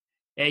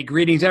Hey,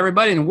 greetings,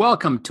 everybody, and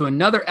welcome to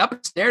another episode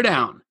of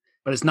StareDown.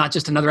 But it's not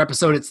just another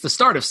episode. It's the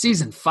start of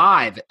Season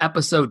 5,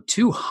 Episode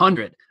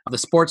 200 of the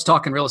Sports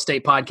Talk and Real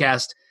Estate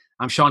Podcast.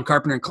 I'm Sean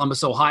Carpenter in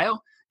Columbus,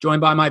 Ohio,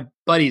 joined by my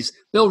buddies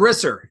Bill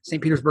Risser, St.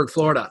 Petersburg,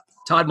 Florida,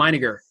 Todd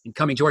Meiniger in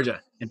Cumming,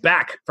 Georgia, and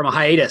back from a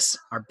hiatus,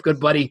 our good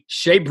buddy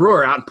Shea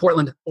Brewer out in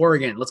Portland,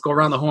 Oregon. Let's go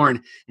around the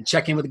horn and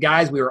check in with the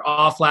guys. We were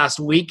off last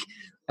week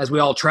as we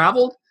all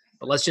traveled,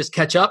 but let's just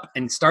catch up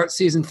and start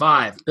Season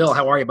 5. Bill,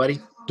 how are you,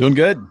 buddy? Doing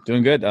good.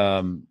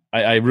 I'm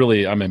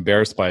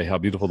embarrassed by how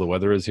beautiful the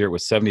weather is here. It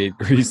was 78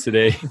 degrees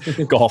today.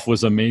 Golf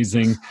was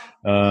amazing.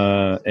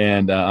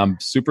 And I'm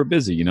super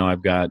busy. You know,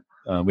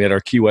 we had our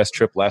Key West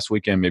trip last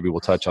weekend. Maybe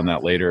we'll touch on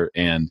that later.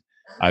 And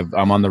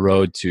I'm on the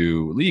road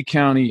to Lee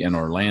County and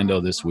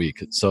Orlando this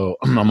week. So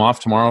I'm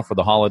off tomorrow for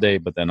the holiday,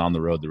 but then on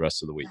the road the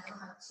rest of the week.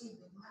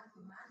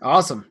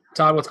 Awesome.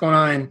 Todd, what's going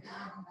on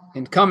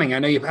in Cumming? I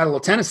know you've had a little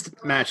tennis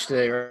match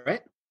today,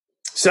 right?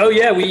 So,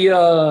 yeah,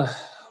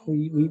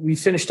 we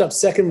finished up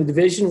second in the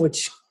division,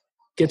 which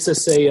gets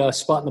us a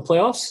spot in the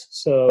playoffs.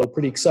 So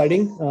pretty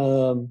exciting.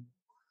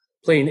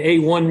 Playing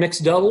A1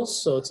 mixed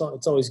doubles, so it's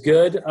always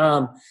good.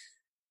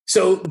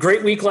 So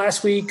great week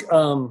last week.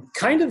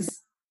 Kind of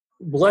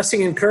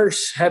blessing and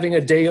curse having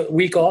a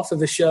week off of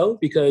the show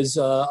because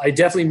I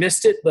definitely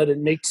missed it, but it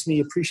makes me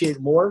appreciate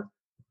it more.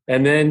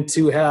 And then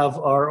to have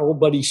our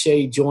old buddy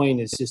Shea join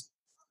is just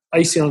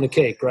icing on the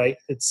cake, right?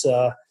 It's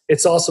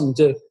awesome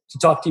to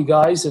talk to you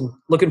guys, and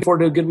looking forward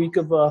to a good week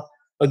of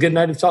a good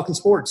night of talking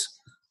sports.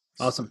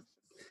 Awesome.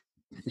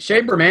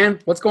 Shaber, man,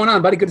 what's going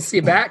on, buddy? Good to see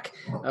you back.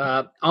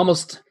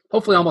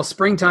 Hopefully almost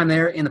springtime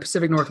there in the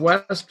Pacific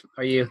Northwest.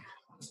 Are you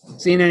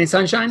seeing any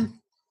sunshine?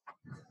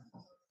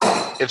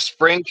 If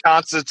spring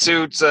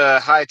constitutes a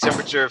high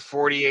temperature of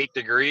 48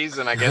 degrees,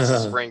 then I guess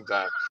it's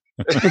springtime.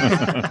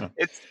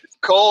 It's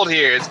cold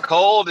here. It's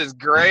cold. It's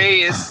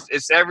gray.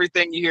 It's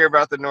everything you hear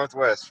about the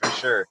Northwest for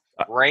sure.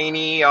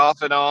 Rainy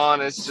off and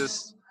on. It's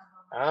just,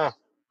 I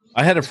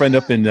had a friend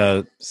up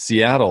in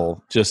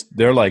Seattle.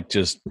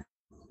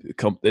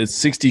 It's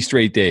 60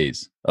 straight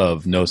days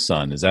of no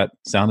sun. Does that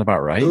sound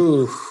about right?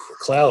 Ooh,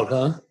 cloud,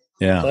 huh?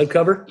 Yeah. Cloud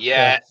cover?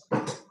 Yeah.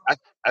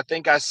 I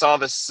think I saw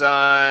the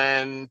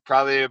sun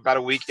probably about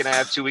a week and a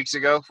half, 2 weeks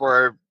ago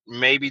for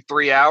maybe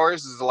 3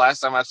 hours. This is the last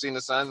time I've seen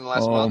the sun in the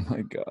last month. Oh,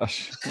 my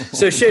gosh.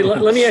 So, Shay,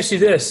 let me ask you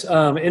this.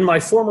 In my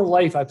former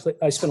life, I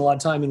spent a lot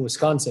of time in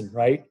Wisconsin,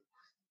 right?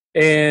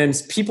 And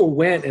people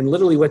went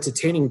to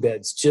tanning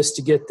beds just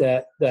to get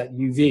that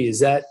UV. Is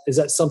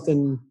that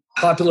something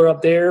popular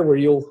up there where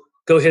you'll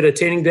go hit a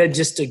tanning bed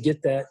just to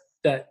get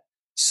that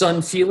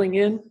sun feeling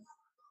in?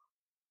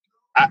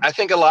 I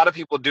think a lot of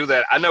people do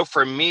that. I know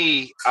for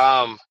me,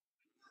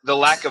 the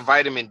lack of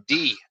vitamin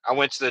D, I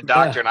went to the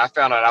doctor and I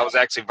found out I was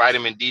actually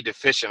vitamin D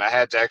deficient. I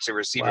had to actually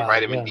receive a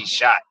vitamin D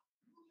shot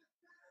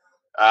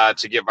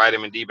to get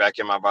vitamin D back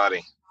in my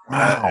body.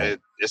 Wow.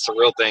 It's a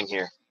real thing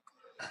here.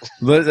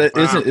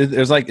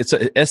 It's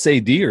a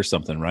SAD or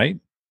something, right?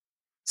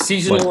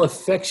 Seasonal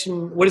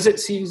affection. What is it?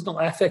 Seasonal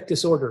affect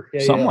disorder.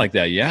 Something like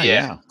that.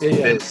 Yeah.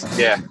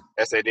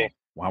 SAD.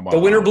 Wow. The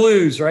winter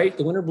blues, right?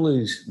 The winter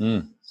blues.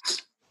 Mm.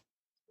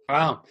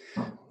 Wow.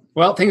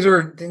 Well, things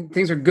are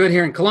good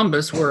here in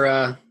Columbus.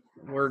 We're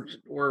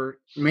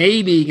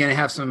maybe going to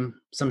have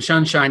some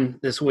sunshine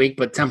this week,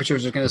 but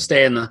temperatures are going to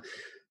stay in the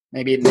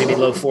maybe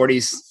low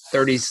 40s,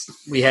 30s.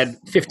 We had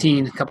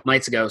 15 a couple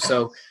nights ago.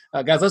 So,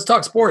 guys, let's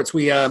talk sports.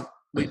 We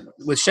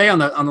with Shea on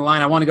the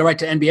line. I want to go right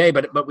to NBA,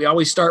 but we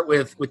always start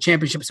with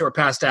championships that were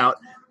passed out.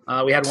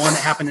 We had one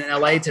that happened in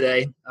LA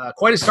today.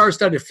 Quite a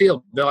star-studded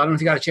field, Bill. I don't know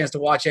if you got a chance to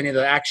watch any of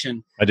the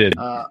action. I did.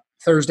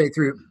 Thursday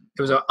through.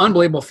 It was an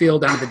unbelievable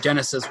field down at the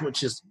Genesis,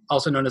 which is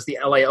also known as the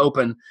LA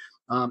Open.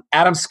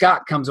 Adam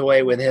Scott comes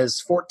away with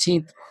his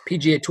 14th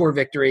PGA Tour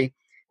victory,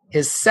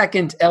 his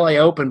second LA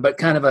Open, but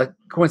kind of a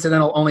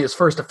coincidental, only his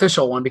first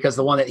official one because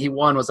the one that he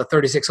won was a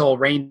 36-hole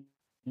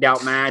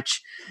rained-out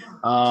match.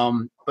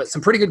 But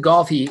some pretty good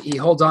golf. He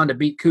holds on to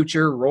beat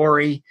Kuchar,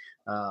 Rory,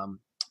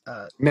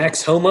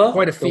 Max Homa.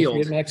 Quite a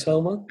field. Max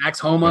Homa.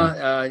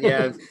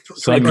 Yeah.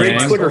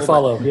 Great Twitter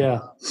follow.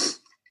 Yeah.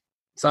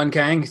 Sun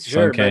Kang,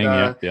 sure.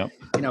 Yeah.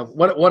 You know,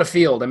 what a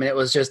field. I mean, it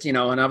was just, and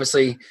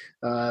obviously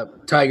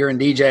Tiger and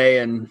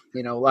DJ and,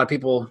 a lot of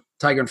people,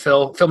 Tiger and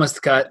Phil missed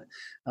the cut.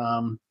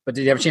 But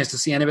did you have a chance to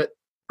see any of it?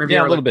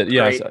 Yeah, a little bit.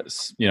 Yeah. It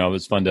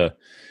was fun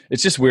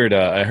it's just weird.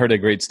 I heard a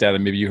great stat,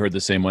 and maybe you heard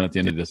the same one at the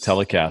end of the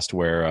telecast,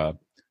 where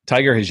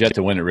Tiger has yet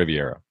to win at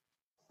Riviera.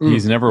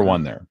 He's never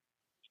won there.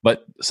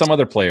 But some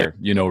other player,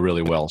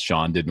 really well,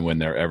 Sean, didn't win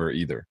there ever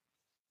either.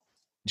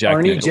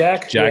 Jack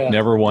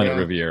never won at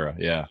Riviera.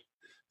 Yeah.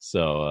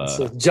 So it's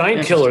a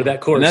giant killer, that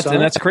course. And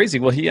that's crazy.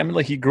 Well,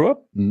 he grew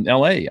up in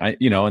LA,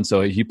 and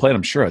so he played,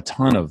 I'm sure, a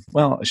ton of,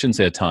 well, I shouldn't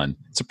say a ton.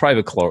 It's a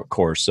private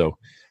course. So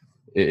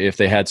if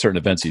they had certain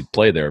events, he'd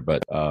play there.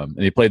 But, and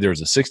he played there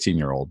as a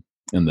 16-year-old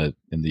in the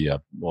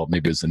well,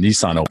 maybe it was the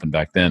Nissan Open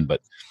back then.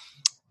 But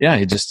yeah,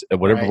 he just,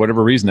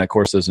 whatever reason, that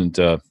course doesn't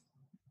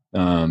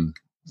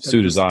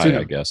suit his eye,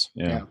 I guess.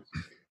 Yeah.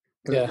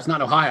 Yeah. It's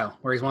not Ohio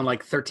where he's won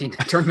like 13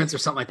 tournaments or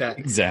something like that.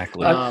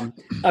 Exactly.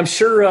 I'm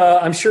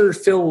sure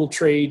Phil will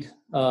trade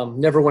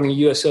never winning a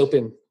U.S.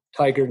 Open,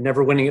 Tiger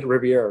never winning at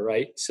Riviera,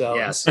 right? So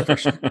yes, for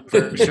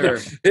sure.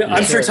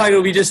 I'm sure Tiger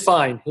will be just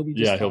fine. He'll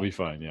be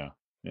fine. Yeah.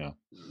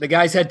 The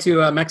guys head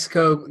to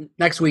Mexico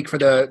next week for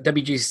the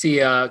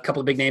WGC. A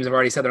couple of big names have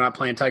already said they're not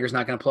playing. Tiger's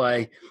not going to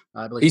play.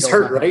 I believe he's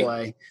Phil's hurt, right?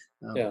 Play.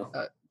 Yeah.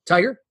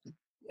 Tiger?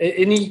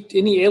 Any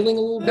ailing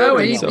a little bit? No,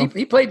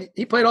 he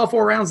played all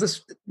 4 rounds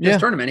this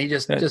tournament. He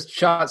just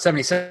shot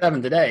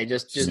 77 today.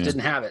 Just didn't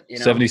have it.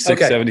 76,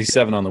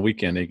 77 on the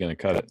weekend. Ain't going to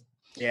cut it.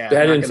 Yeah,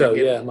 bad info.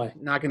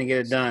 Not going to get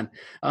it done.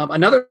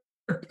 Another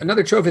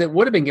trophy that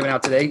would have been given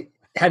out today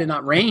had it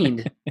not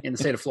rained in the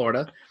state of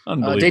Florida.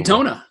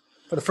 Daytona,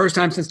 for the first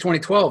time since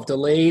 2012,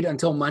 delayed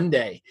until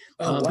Monday.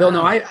 Wow. Bill,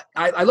 no,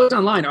 I looked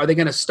online. Are they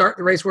going to start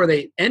the race where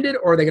they ended,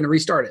 or are they going to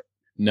restart it?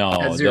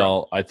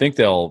 No, I think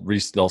they'll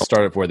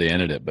start it where they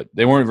ended it, but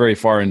they weren't very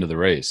far into the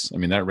race. I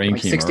mean, that rain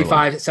came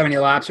 65, early. 70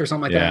 laps or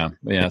something like that.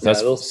 Yeah.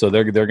 So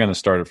they're going to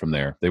start it from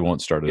there. They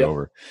won't start it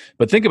over.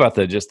 But think about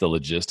just the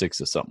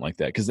logistics of something like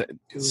that, because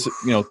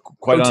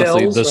quite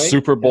honestly, the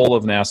Super Bowl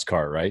of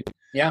NASCAR, right?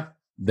 Yeah.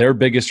 Their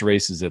biggest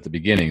race is at the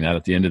beginning, not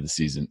at the end of the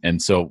season,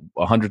 and so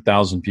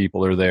 100,000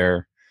 people are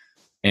there,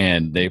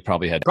 and they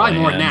probably had plans.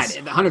 More than that.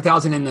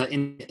 100,000 in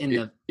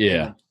the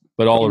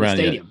but all in around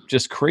the stadium.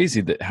 Just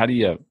crazy. How do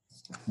you?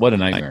 What a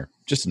nightmare.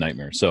 Just a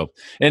nightmare. So,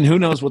 and who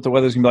knows what the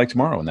weather's going to be like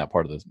tomorrow in that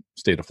part of the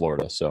state of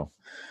Florida. So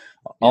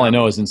all I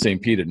know is in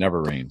St. Pete, it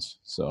never rains.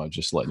 So I'm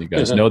just letting you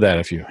guys know that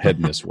if you're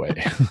heading this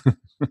way.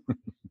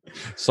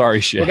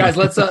 Sorry, Shay. Well, guys,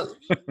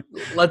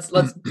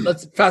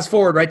 let's fast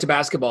forward right to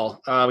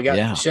basketball. We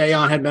got Shay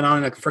on, had been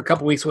on for a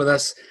couple weeks with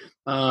us.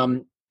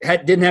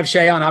 Didn't have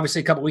Shay on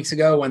obviously a couple weeks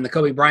ago when the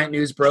Kobe Bryant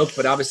news broke,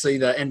 but obviously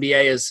the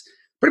NBA is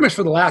pretty much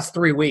for the last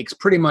 3 weeks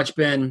pretty much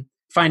been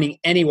finding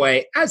any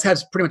way, as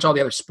has pretty much all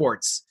the other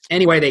sports,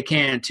 any way they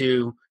can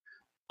to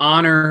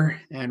honor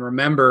and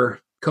remember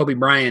Kobe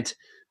Bryant.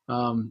 We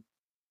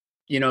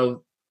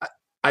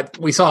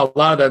saw a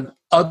lot of the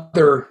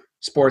other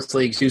sports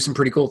leagues do some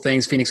pretty cool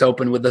things. Phoenix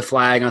Open with the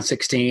flag on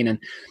 16, and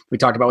we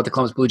talked about what the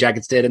Columbus Blue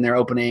Jackets did in their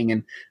opening.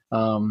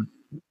 And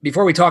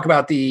before we talk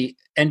about the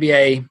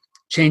NBA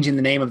changing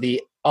the name of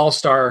the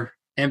All-Star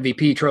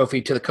MVP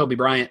trophy to the Kobe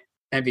Bryant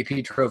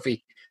MVP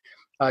trophy,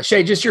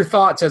 Shay, just your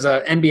thoughts as an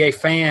NBA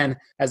fan,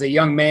 as a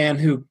young man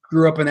who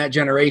grew up in that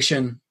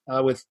generation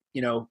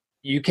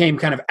you came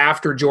kind of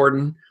after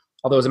Jordan,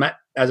 although as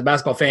a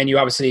basketball fan, you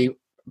obviously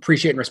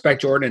appreciate and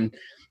respect Jordan,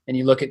 and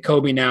you look at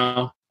Kobe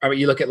now, or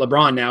you look at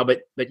LeBron now,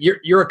 but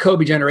you're a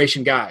Kobe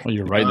generation guy. Well,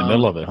 you're right in the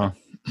middle of it, huh?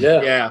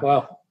 Yeah.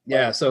 Wow.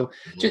 Yeah. So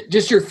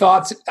just your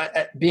thoughts,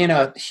 being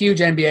a huge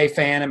NBA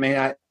fan. I mean,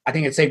 I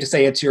think it's safe to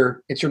say it's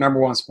your number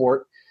one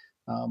sport.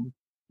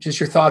 Just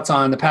your thoughts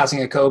on the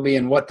passing of Kobe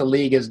and what the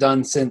league has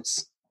done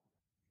since.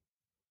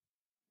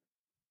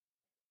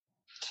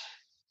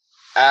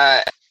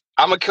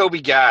 I'm a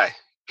Kobe guy.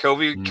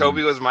 Kobe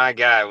was my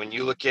guy. When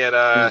you look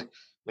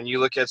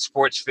at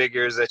sports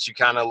figures that you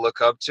kind of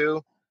look up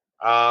to,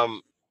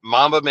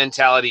 Mamba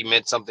mentality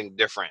meant something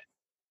different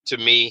to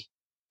me,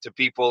 to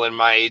people in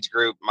my age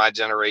group, my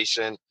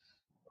generation.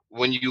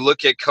 When you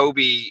look at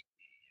Kobe,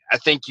 I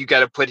think you got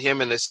to put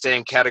him in the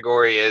same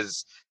category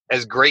as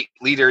great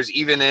leaders,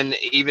 even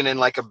in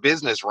like a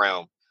business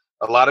realm.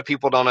 A lot of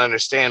people don't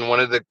understand.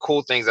 One of the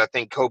cool things I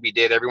think Kobe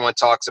did, everyone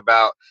talks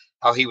about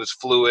how he was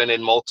fluent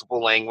in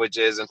multiple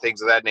languages and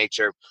things of that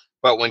nature.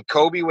 But when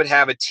Kobe would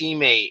have a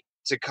teammate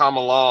to come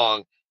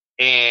along,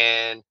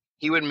 and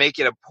he would make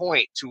it a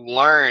point to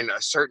learn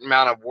a certain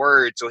amount of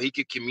words so he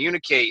could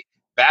communicate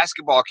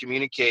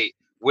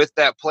with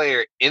that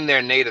player in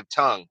their native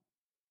tongue.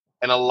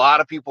 And a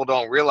lot of people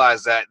don't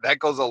realize that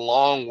goes a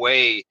long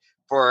way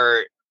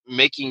for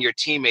making your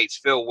teammates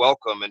feel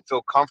welcome and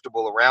feel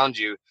comfortable around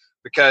you,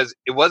 because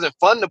it wasn't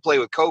fun to play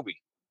with Kobe.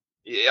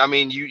 I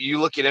mean, you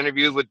look at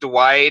interviews with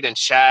Dwight and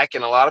Shaq,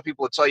 and a lot of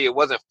people will tell you it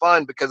wasn't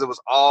fun because it was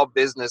all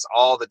business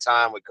all the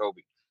time with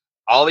Kobe.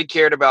 All he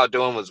cared about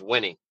doing was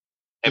winning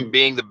and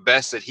being the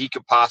best that he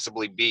could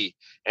possibly be,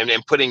 and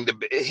putting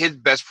his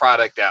best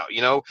product out,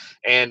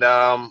 and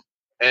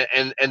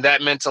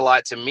that meant a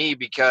lot to me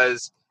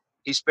because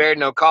he spared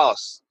no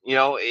cost.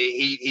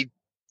 He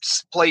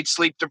played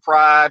sleep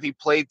deprived. He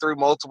played through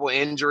multiple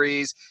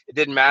injuries. It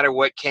didn't matter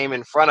what came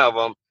in front of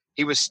him.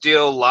 He was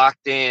still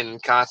locked in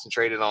and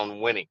concentrated on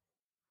winning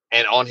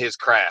and on his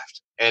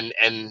craft. And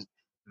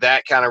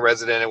that kind of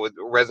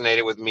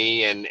resonated with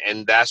me.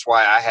 And that's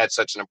why I had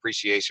such an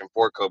appreciation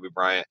for Kobe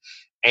Bryant.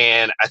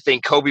 And I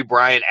think Kobe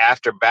Bryant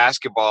after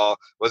basketball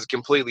was a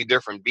completely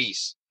different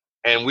beast.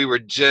 And we were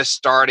just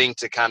starting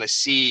to kind of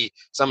see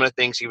some of the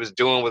things he was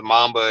doing with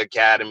Mamba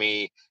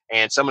Academy,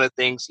 and some of the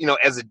things,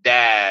 as a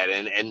dad,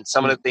 and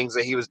some of the things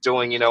that he was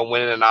doing,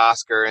 winning an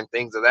Oscar and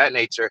things of that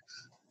nature.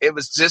 It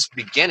was just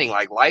beginning.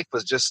 Like, life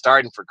was just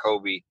starting for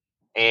Kobe.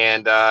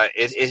 And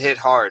it hit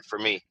hard for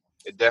me.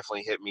 It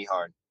definitely hit me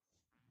hard.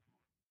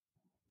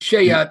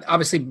 Shay,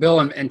 obviously Bill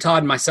and Todd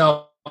and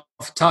myself,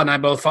 Todd and I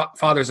both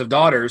fathers of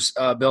daughters,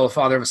 Bill, a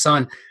father of a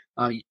son.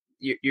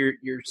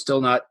 you're still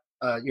not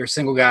you're a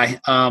single guy.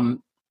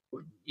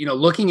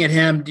 Looking at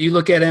him, do you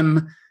look at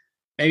him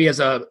maybe as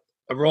a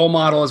role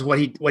model as what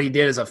he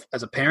did as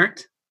a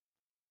parent?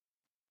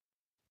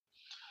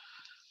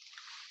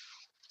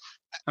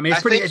 I mean,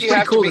 it's pretty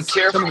cool.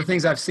 Some of the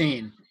things I've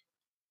seen.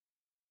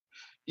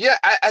 Yeah,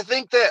 I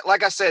think that,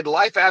 like I said,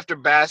 life after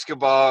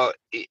basketball,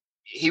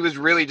 he was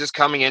really just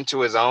coming into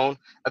his own.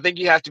 I think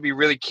you have to be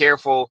really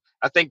careful.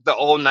 I think the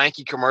old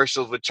Nike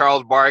commercials with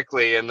Charles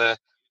Barkley and the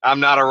 "I'm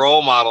not a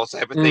role model"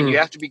 type of thing, you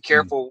have to be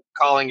careful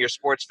calling your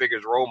sports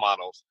figures role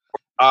models.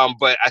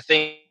 But I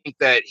think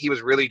that he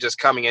was really just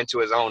coming into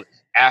his own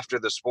after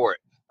the sport.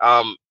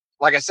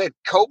 Like I said,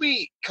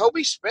 Kobe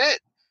spent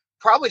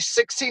probably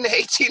 16 to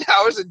 18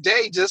 hours a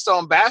day just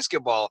on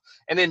basketball.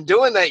 And in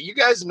doing that, you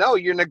guys know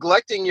you're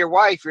neglecting your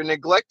wife, you're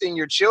neglecting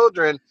your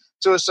children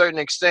to a certain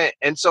extent.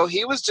 And so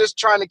he was just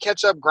trying to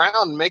catch up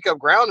ground, make up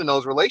ground in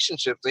those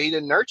relationships that he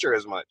didn't nurture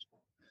as much.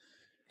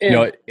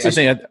 I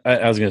think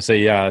I was going to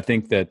say, I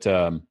think that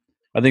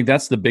I think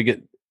that's the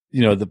biggest,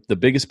 the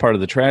biggest part of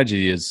the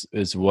tragedy is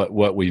what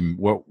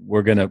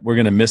we're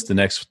gonna miss the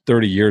next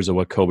 30 years of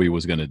what Kobe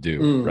was going to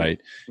do. Right,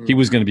 he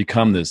was going to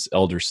become this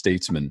elder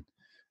statesman,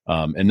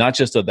 and not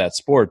just of that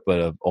sport, but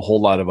a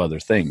whole lot of other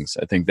things.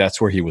 I think that's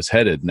where he was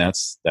headed, and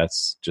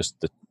that's just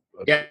the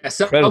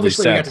So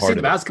obviously we got to see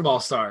the basketball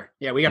star.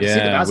 Yeah, we got to see the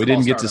basketball star. We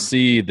didn't get to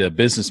see the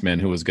businessman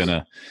who was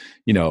gonna,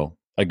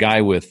 a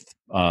guy with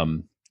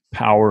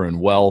power and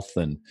wealth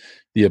and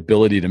the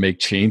ability to make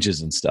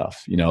changes and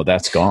stuff.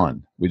 That's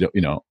gone. We don't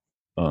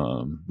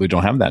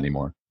have that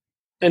anymore.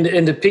 And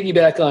to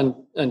piggyback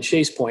on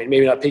Shay's point,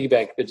 maybe not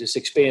piggyback, but just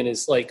expand,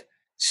 is like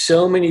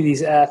so many of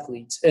these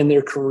athletes and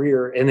their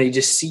career, and they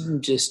just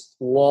seem just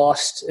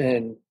lost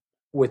and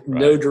with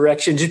no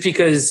direction, just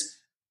because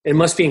it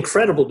must be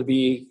incredible to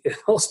be an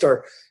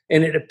all-star.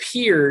 And it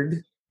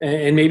appeared,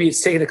 and maybe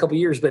it's taken a couple of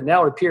years, but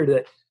now it appeared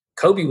that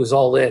Kobe was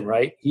all in,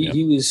 right?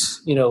 He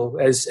was,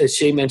 as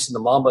Shay mentioned, the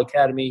Mamba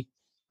Academy,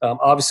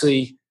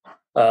 obviously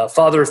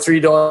father of 3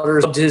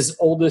 daughters, loved his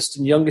oldest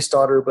and youngest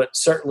daughter, but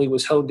certainly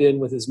was honed in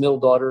with his middle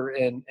daughter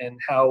and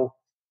how,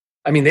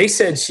 I mean, they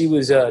said she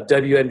was a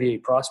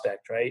WNBA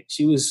prospect, right?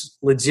 She was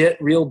legit,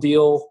 real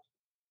deal,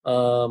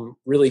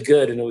 really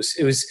good. And it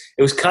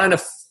was kind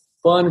of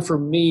fun for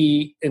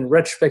me in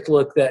retrospect to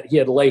look that he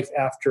had life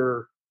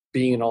after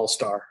being an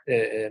all-star.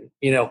 And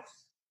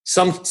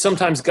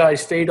sometimes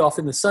guys fade off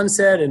in the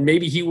sunset, and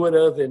maybe he would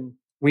have, and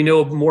we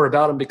know more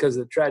about him because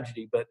of the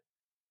tragedy. But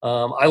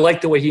I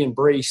like the way he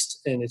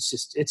embraced, and it's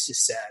just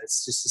sad.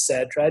 It's just a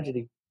sad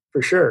tragedy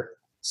for sure.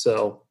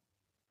 So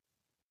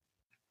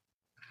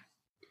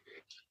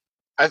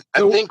I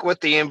think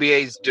what the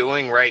NBA is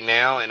doing right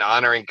now and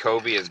honoring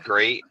Kobe is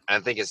great. I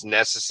think it's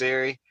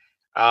necessary.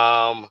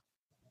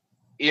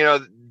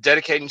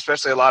 Dedicating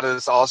especially a lot of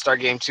this All-Star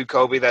game to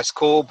Kobe, that's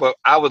cool. But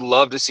I would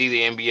love to see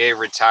the NBA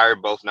retire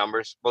both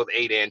numbers, both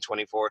 8 and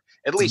 24,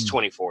 at least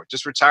 24.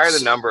 Just retire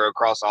the number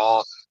across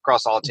all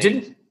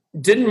teams.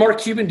 Didn't Mark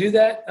Cuban do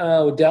that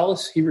with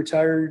Dallas? He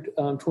retired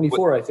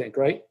 24, I think,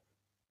 right?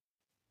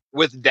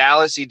 With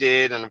Dallas, he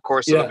did, and of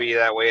course it'll be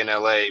that way in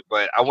LA.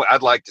 But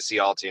I'd like to see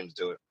all teams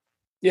do it.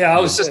 Yeah,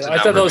 I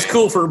thought that was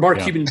cool for Mark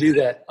Cuban to do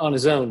that on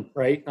his own,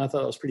 right? I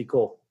thought that was pretty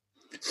cool.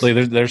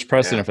 There's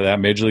precedent for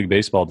that. Major League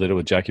Baseball did it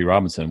with Jackie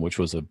Robinson, which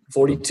was a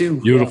 42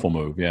 beautiful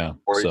move. Yeah,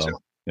 42.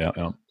 So, yeah.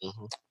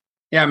 Mm-hmm.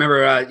 Yeah, I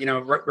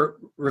remember,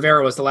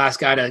 Rivera was the last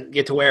guy to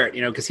get to wear it,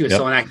 because he was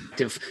still an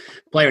active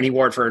player, and he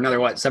wore it for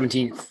another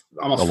 17,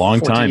 almost a long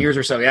 14 time. years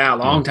or so. Yeah, a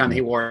long time he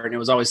wore it, and it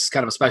was always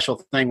kind of a special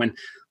thing when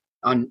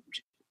on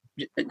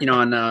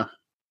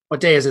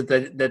what day is it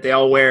that they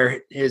all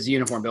wear his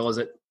uniform, Bill? Is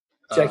it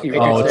Jackie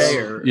Robinson Day?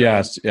 Or,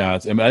 I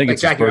think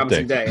it's Jackie his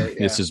birthday. Robinson Day.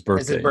 It's his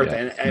birthday. It's his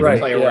birthday, and every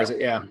player wears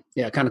it.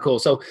 Yeah, kind of cool.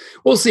 So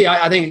we'll see.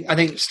 I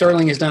think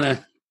Sterling has done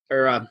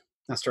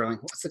not Sterling.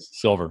 What's it?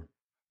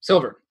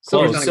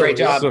 Silver's done a great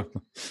job.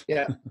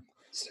 Yeah.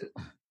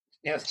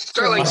 Yeah,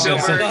 Sterling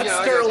Silver.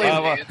 Sterling.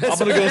 I'm going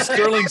to go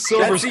Sterling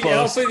Silver's That's the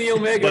close. Alpha and the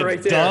Omega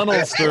right there.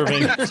 Donald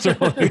Sterling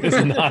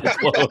is not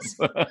close.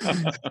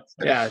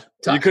 Yeah.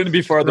 You couldn't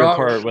be farther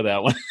apart with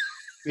that one.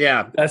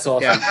 Yeah. That's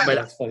awesome. Yeah, but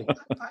that's funny.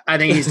 I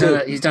think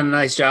he's done a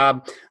nice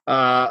job.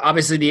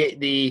 Obviously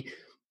the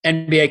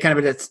NBA kind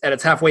of at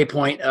its halfway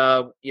point.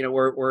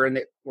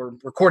 We're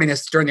recording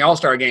this during the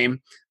All-Star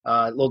game.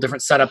 A little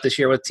different setup this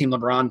year with Team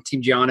LeBron,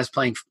 Team Giannis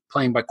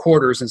playing by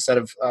quarters instead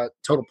of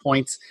total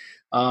points.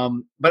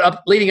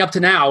 But leading up to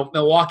now,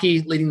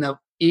 Milwaukee leading the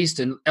East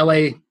and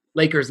LA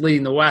Lakers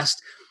leading the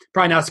West.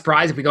 Probably not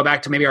surprised if we go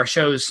back to maybe our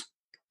shows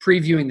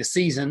previewing the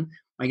season.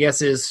 My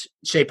guess is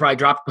Shay probably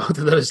dropped both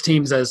of those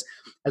teams as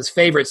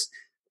favorites.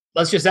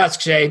 Let's just ask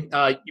Shay,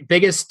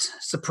 biggest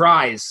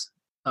surprise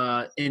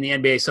in the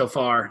NBA so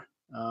far.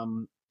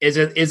 Is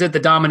it the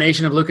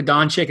domination of Luka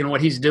Doncic and what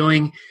he's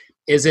doing?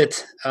 Is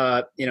it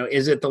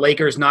the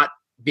Lakers not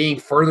being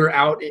further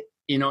out,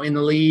 in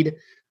the lead?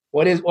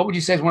 What would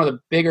you say is one of the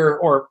bigger,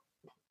 or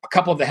a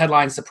couple of the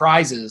headline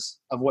surprises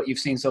of what you've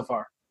seen so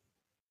far?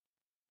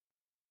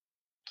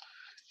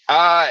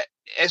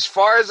 as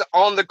far as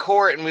on the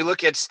court and we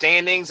look at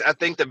standings, I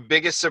think the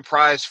biggest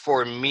surprise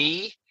for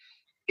me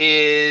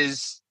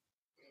is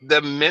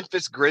the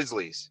Memphis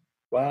Grizzlies.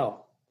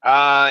 Wow.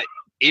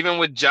 Even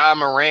with Ja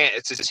Morant,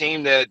 it's a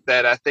team that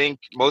I think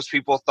most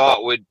people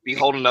thought would be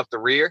holding up the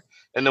rear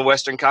in the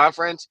Western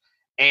Conference.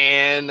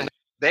 And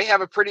they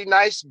have a pretty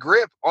nice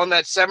grip on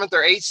that 7th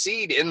or 8th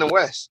seed in the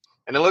West.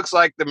 And it looks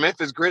like the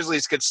Memphis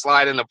Grizzlies could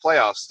slide in the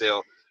playoffs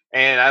still.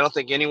 And I don't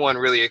think anyone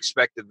really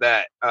expected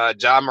that.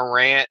 Ja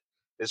Morant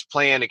is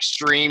playing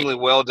extremely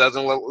well,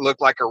 doesn't look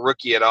like a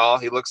rookie at all.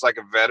 He looks like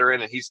a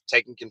veteran, and he's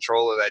taking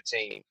control of that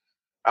team.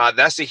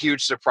 That's a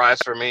huge surprise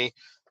for me.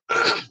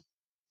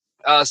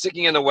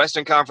 Sticking in the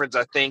Western Conference,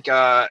 I think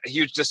a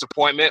huge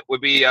disappointment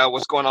would be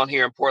what's going on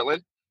here in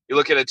Portland. You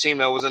look at a team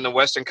that was in the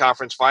Western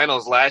Conference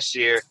Finals last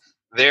year.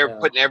 They're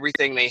putting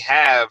everything they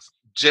have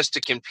just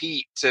to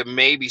compete to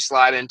maybe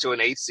slide into an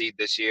 8th seed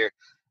this year.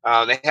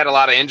 They had a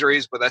lot of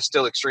injuries, but that's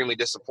still extremely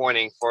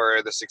disappointing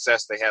for the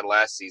success they had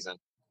last season.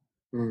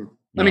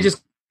 Let me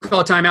just call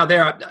a timeout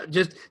there.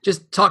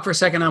 Just talk for a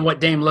second on what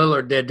Dame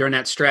Lillard did during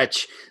that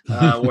stretch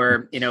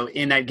where,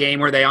 in that game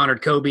where they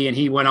honored Kobe and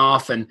he went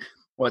off and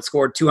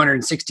scored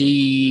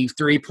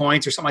 263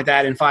 points or something like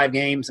that in 5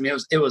 games. I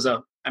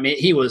mean,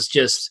 he was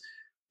just,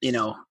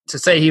 to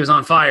say he was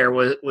on fire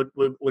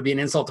would be an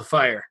insult to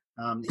fire.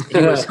 He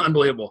was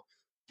unbelievable.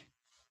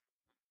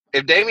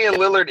 If Damian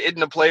Lillard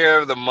isn't a player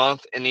of the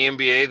month in the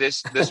NBA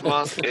this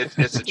month,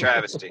 it's a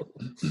travesty.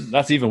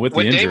 That's even with the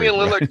injury. What Damian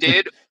Lillard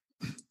did.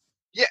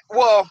 Yeah,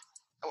 well,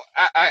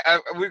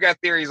 we've got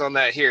theories on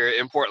that here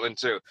in Portland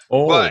too.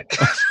 Oh. But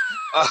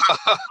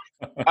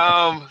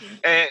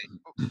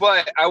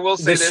but I will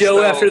say the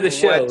show after the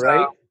show,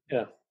 right?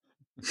 Yeah.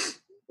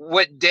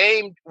 What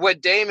Dame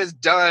has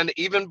done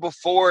even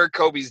before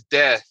Kobe's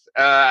death,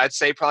 I'd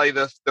say probably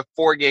the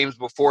 4 games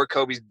before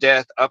Kobe's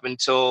death up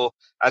until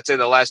I'd say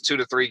the last 2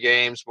 to 3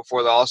 games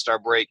before the All-Star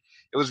break,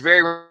 it was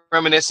very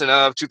reminiscent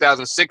of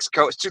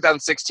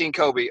 2016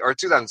 Kobe, or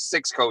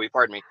 2006 Kobe,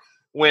 pardon me,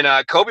 when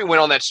Kobe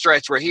went on that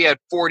stretch where he had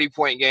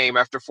 40-point game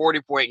after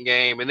 40-point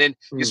game, and then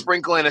you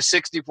sprinkle in a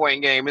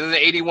 60-point game, and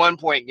then an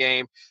 81-point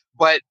game.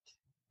 But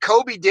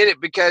Kobe did it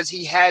because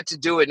he had to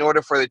do it in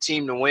order for the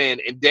team to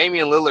win, and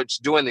Damian Lillard's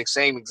doing the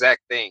same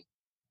exact thing.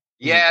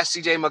 Yeah,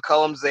 C.J.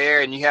 McCollum's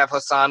there, and you have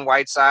Hassan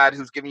Whiteside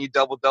who's giving you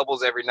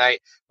double-doubles every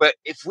night. But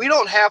if we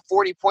don't have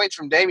 40 points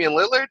from Damian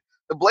Lillard,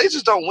 the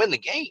Blazers don't win the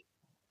game.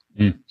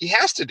 He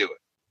has to do it.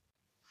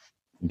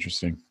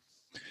 Interesting.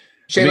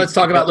 Shay, let's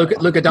talk about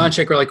Luka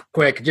Doncic really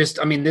quick.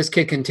 This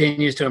kid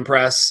continues to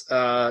impress,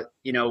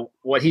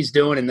 what he's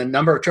doing and the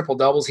number of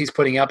triple-doubles he's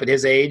putting up at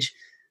his age.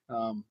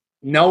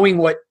 Knowing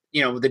what,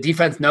 the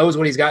defense knows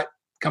what he's got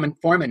coming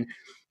for him. And,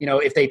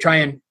 if they try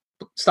and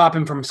stop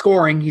him from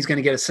scoring, he's going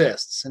to get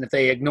assists. And if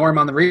they ignore him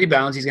on the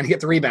rebounds, he's going to get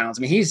the rebounds.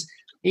 I mean,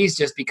 he's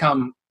just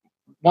become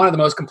one of the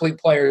most complete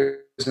players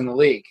in the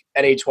league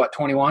at age,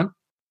 21?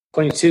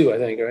 22, I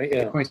think, right?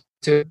 Yeah.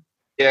 22.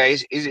 Yeah,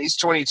 he's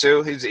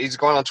 22. He's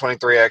going on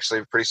 23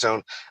 actually pretty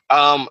soon.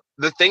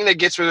 The thing that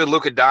gets me with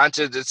Luka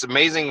Doncic, it's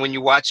amazing when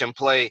you watch him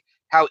play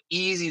how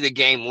easy the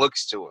game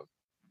looks to him.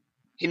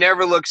 He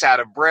never looks out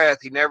of breath.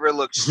 He never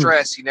looks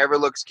stressed. He never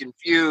looks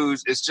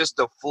confused. It's just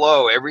the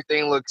flow.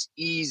 Everything looks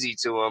easy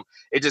to him.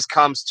 It just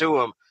comes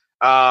to him.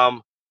 I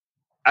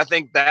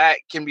think that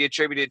can be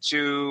attributed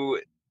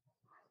to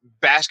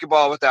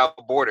basketball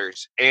without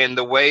borders and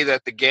the way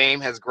that the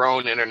game has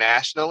grown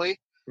internationally.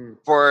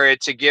 For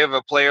it to give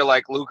a player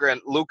like Luka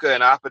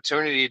an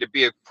opportunity to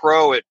be a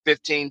pro at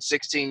 15,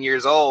 16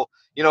 years old,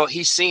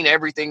 he's seen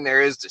everything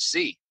there is to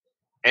see.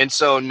 And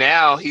so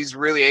now he's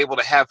really able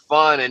to have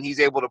fun and he's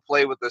able to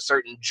play with a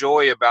certain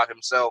joy about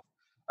himself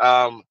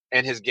and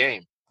his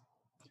game.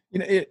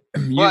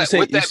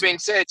 That being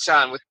said,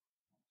 Sean,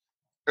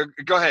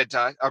 go ahead,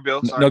 Todd. Or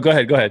Bill, sorry. No, go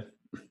ahead.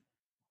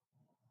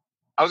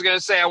 I was going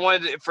to say I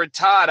wanted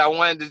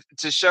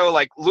to show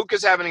like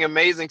Luka's having an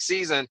amazing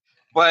season,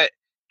 but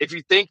if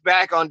you think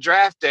back on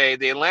draft day,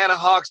 the Atlanta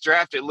Hawks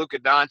drafted Luka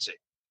Doncic.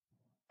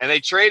 And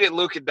they traded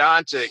Luka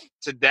Doncic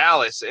to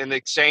Dallas in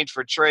exchange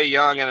for Trae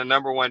Young and a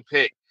number 1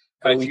 pick.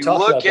 But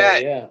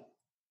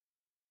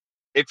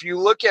if you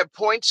look at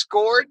points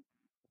scored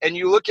and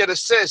you look at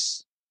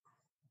assists,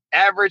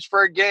 average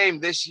per game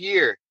this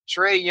year,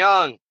 Trae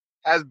Young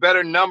has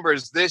better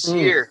numbers this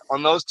year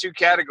on those 2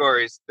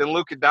 categories than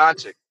Luka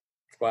Doncic.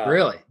 Wow.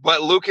 Really?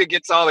 But Luka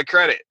gets all the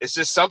credit. It's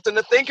just something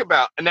to think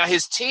about. And now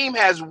his team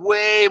has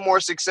way more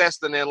success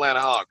than the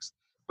Atlanta Hawks,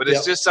 but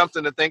it's just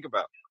something to think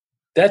about.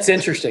 That's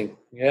interesting.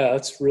 Yeah,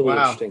 that's really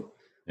interesting.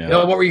 Yeah.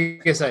 Bill, what were you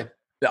going to say?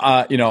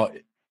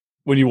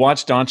 When you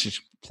watch Doncic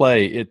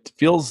play, it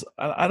feels –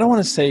 I don't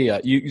want to say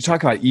you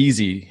talk about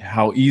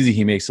how easy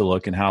he makes it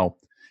look and how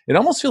it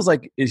almost feels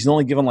like he's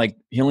only given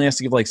he only has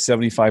to give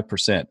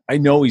 75%. I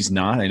know he's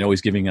not. I know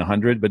he's giving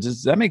 100, but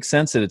does that make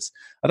sense that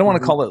I don't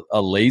want to call it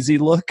a lazy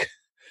look,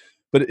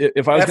 but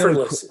if I was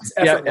effortless.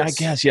 I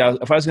guess,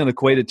 if I was going to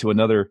equate it to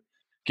another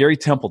Gary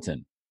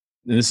Templeton,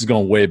 and this is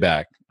going way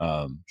back,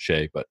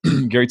 Shay, but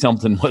Gary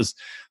Templeton was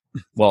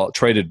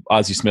traded.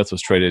 Ozzie Smith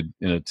was traded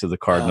to the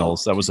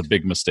Cardinals. That was a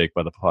big mistake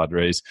by the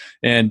Padres.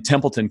 And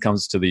Templeton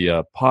comes to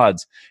the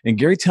Pods. And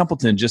Gary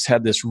Templeton just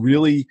had this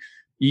really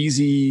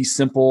easy,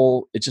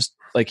 simple. It just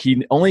like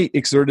he only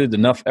exerted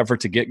enough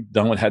effort to get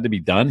done what had to be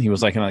done. He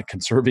was like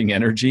conserving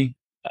energy.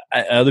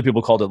 Other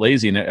people called it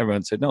lazy, and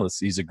everyone said, no,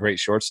 he's a great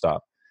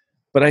shortstop.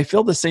 But I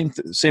feel the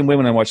same way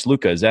when I watch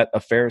Luka. Is that a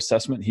fair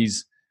assessment?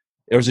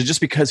 Or is it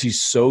just because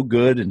he's so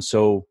good and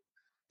so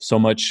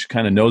much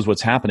kind of knows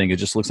what's happening, it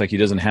just looks like he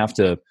doesn't have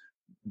to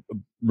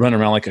run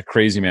around like a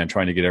crazy man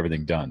trying to get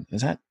everything done?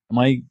 Am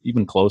I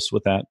even close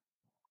with that?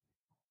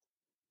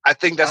 I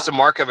think that's the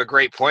mark of a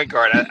great point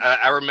guard.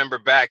 I remember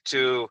back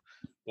to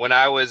when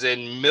I was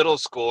in middle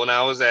school and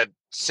I was at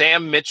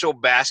Sam Mitchell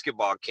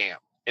basketball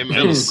camp in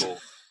middle school.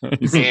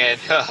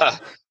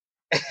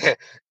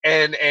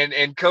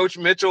 And Coach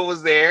Mitchell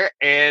was there,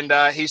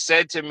 and he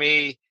said to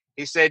me,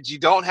 you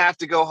don't have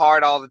to go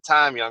hard all the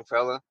time, young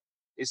fella.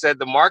 He said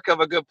the mark of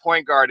a good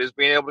point guard is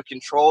being able to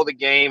control the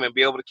game and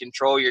be able to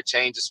control your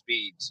change of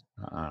speeds.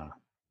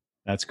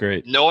 That's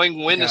great.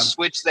 Knowing when to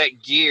switch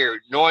that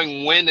gear,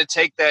 knowing when to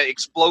take that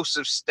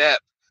explosive step,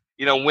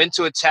 when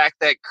to attack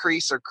that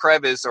crease or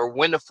crevice or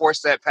when to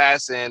force that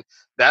pass in.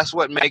 That's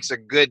what makes a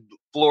good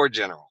floor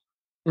general.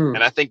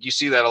 And I think you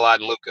see that a lot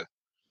in Luka.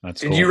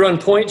 Did you run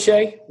point,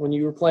 Shay, when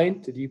you were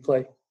playing? Did you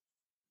play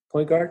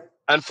point guard?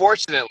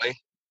 Unfortunately,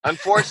 I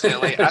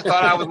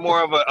thought I was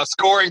more of a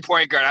scoring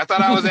point guard. I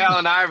thought I was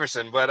Allen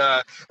Iverson,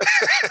 but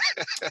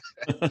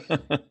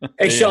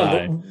Hey,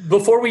 Sean,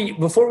 before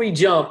we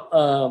jump,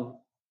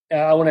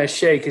 I want to ask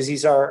Shay, because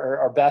he's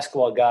our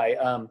basketball guy.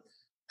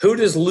 Who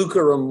does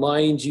Luka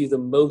remind you the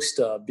most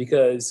of?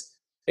 Because,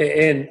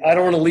 and I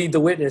don't want to lead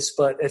the witness,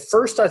 but at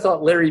first I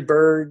thought Larry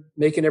Bird,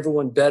 making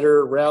everyone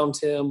better around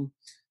him,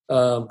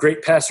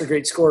 great passer,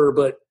 great scorer.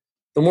 But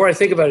the more I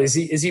think about it,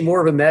 is he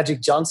more of a Magic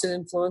Johnson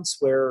influence,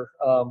 where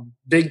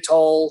big,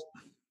 tall,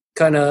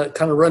 kind of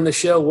run the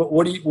show?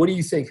 What do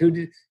you think?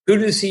 Who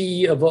does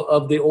he of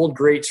the old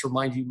greats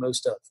remind you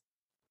most of?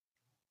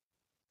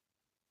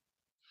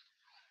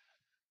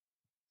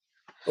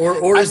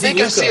 Or is he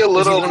Luka? I see a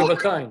little one of a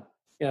kind?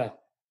 Yeah.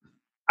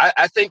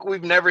 I think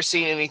we've never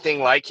seen anything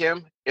like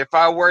him. If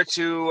I were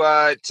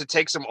to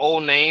take some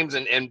old names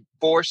and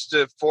force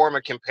to form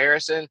a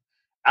comparison,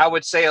 I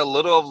would say a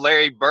little of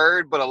Larry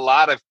Bird, but a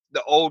lot of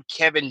the old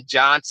Kevin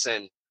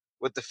Johnson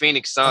with the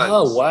Phoenix Suns.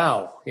 Oh,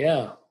 wow.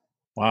 Yeah.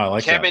 Wow, I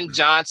like Kevin that.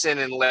 Johnson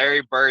and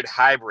Larry Bird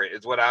hybrid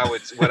is what I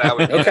would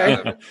okay.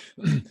 Out of it.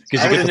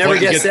 I would have never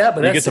guessed that,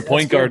 but you get the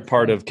point guard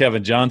part of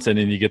Kevin Johnson,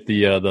 and you get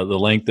the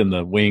length and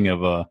the wing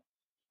of a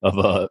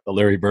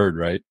Larry Bird,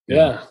 right?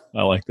 Yeah.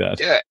 I like that.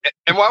 Yeah,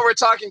 and while we're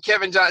talking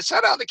Kevin Johnson,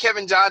 shout out to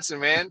Kevin Johnson,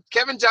 man.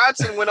 Kevin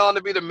Johnson went on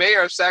to be the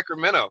mayor of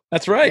Sacramento.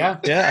 That's right.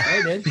 Yeah.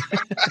 I did.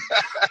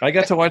 I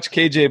got to watch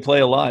KJ play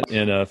a lot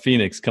in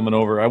Phoenix coming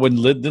over. I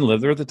didn't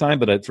live there at the time,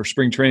 but for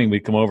spring training,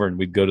 we'd come over and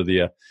we'd go to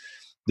the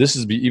this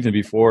is even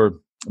before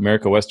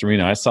America West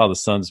Arena. I saw the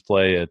Suns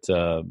play at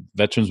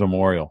Veterans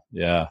Memorial.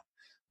 Yeah.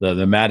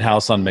 The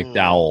Madhouse on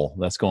McDowell.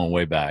 That's going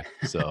way back.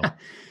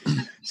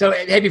 So,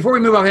 hey, before we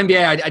move off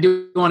NBA, I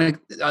do want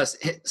to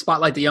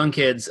spotlight the young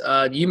kids.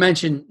 You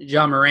mentioned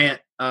John Morant,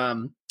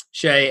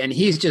 Shay, and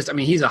he's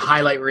a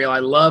highlight reel. I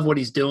love what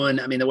he's doing.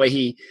 I mean, the way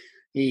he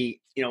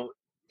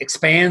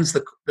expands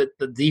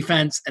the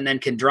defense and then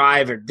can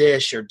drive or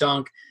dish or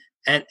dunk.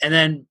 And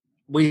then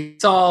we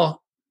saw,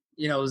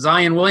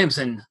 Zion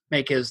Williamson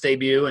make his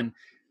debut and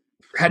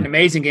had an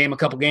amazing game a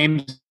couple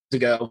games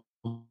ago,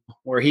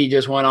 where he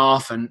just went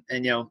off and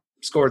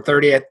scored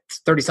 30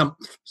 some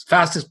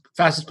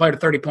fastest player to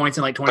 30 points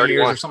in like 20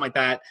 31 years or something like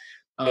that.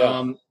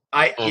 Yeah.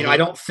 I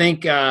don't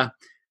think I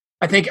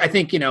think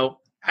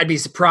I'd be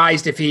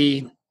surprised if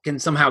he can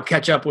somehow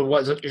catch up with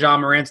what John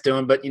Morant's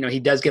doing, but he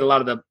does get a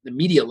lot of the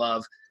media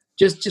love.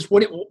 Just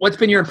what's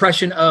been your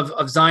impression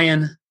of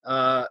Zion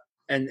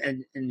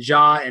and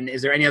Ja, and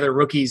is there any other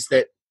rookies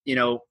that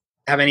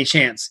have any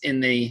chance in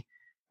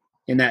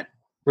that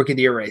rookie of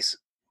the year race?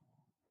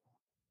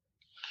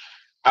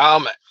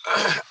 I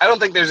don't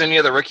think there's any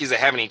other rookies that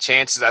have any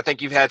chances. I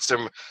think you've had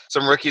some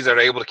rookies that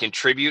are able to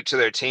contribute to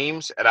their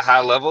teams at a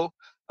high level,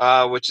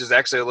 which is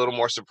actually a little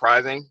more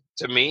surprising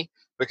to me,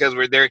 because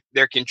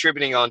they're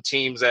contributing on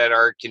teams that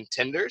are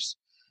contenders.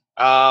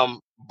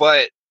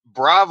 But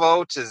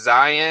bravo to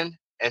Zion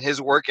and his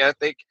work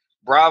ethic.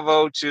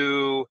 Bravo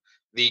to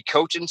the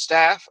coaching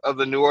staff of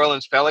the New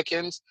Orleans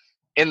Pelicans.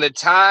 In the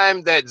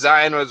time that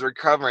Zion was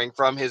recovering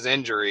from his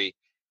injury,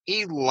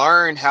 he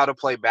learned how to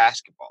play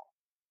basketball.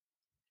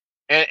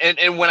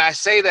 And when I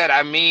say that,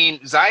 I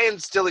mean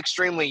Zion's still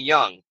extremely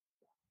young.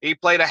 He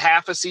played a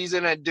half a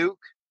season at Duke.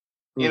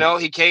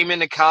 He came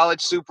into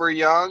college super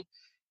young.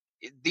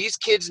 These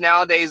kids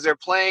nowadays, they're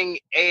playing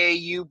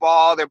AAU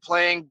ball, they're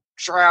playing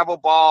travel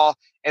ball,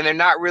 and they're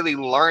not really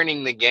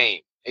learning the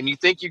game. And you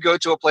think you go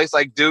to a place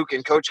like Duke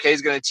and Coach K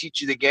is going to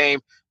teach you the game,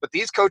 but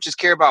these coaches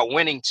care about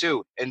winning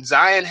too. And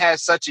Zion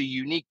has such a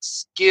unique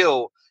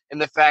skill in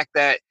the fact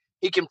that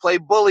he can play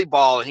bully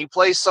ball, and he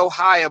plays so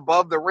high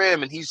above the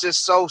rim, and he's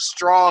just so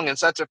strong and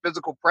such a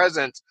physical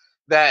presence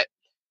that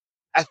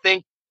I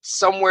think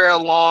somewhere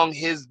along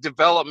his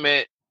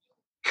development,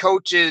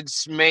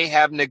 coaches may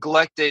have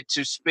neglected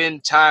to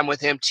spend time with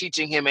him,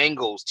 teaching him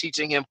angles,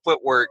 teaching him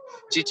footwork,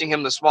 teaching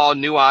him the small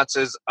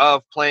nuances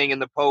of playing in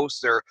the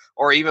post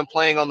or even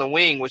playing on the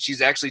wing, which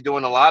he's actually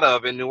doing a lot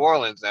of in New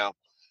Orleans now.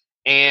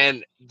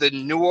 And the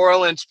New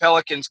Orleans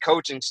Pelicans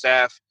coaching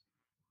staff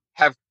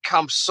have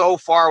come so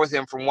far with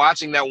him, from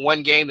watching that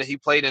one game that he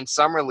played in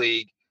Summer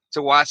League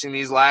to watching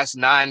these last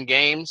 9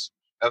 games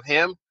of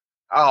him.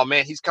 Oh,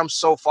 man, he's come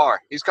so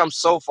far. He's come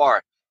so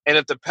far. And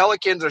if the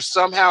Pelicans are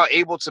somehow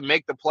able to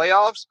make the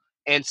playoffs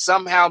and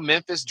somehow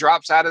Memphis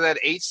drops out of that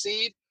 8th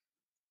seed,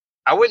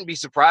 I wouldn't be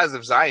surprised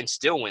if Zion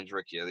still wins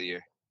Rookie of the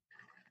Year.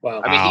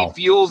 Wow. I mean, he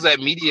fuels that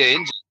media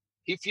engine.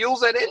 He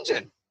fuels that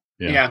engine.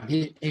 Yeah,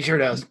 he sure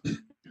does.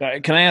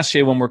 Can I ask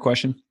Shay one more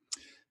question?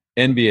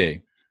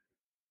 NBA.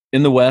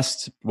 In the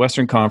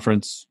Western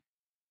Conference,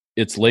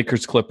 it's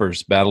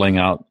Lakers-Clippers battling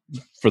out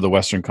for the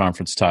Western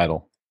Conference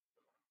title.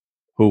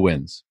 Who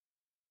wins?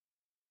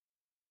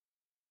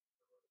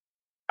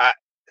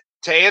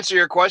 To answer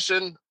your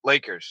question,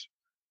 Lakers.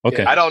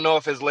 Okay. I don't know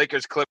if it's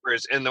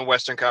Lakers-Clippers in the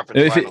Western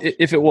Conference Finals.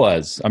 If it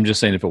was, I'm just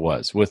saying if it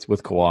was, with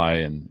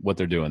Kawhi and what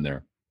they're doing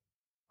there.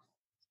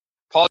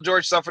 Paul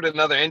George suffered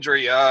another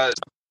injury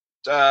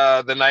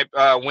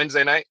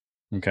Wednesday night.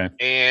 Okay.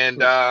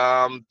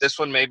 And this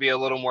one may be a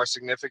little more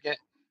significant.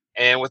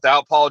 And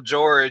without Paul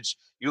George,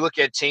 you look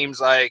at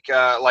teams like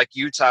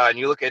Utah, and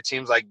you look at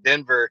teams like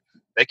Denver.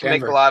 They can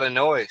make a lot of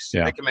noise.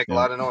 Yeah. They can make a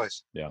lot of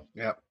noise. Yeah.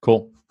 Yeah.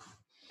 Cool.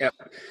 Yep.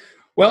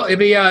 Well, it'd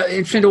be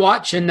interesting to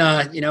watch, and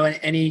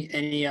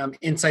any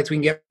insights we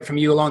can get from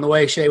you along the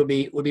way, Shay, would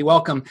be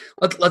welcome.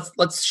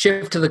 Let's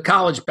shift to the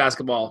college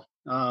basketball.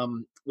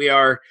 We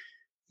are a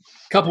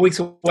couple weeks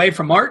away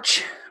from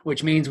March,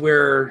 which means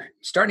we're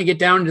starting to get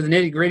down to the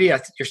nitty gritty.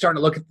 You're starting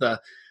to look at the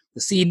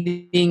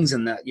seedings,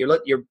 and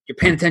you're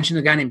paying attention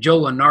to a guy named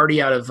Joe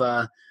Lunardi out of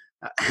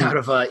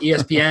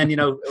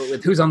ESPN.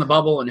 With who's on the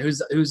bubble and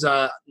who's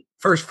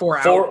first 4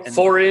 out.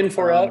 Four in,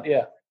 4 out.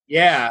 Yeah.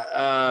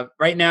 Yeah.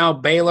 Right now,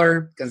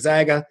 Baylor,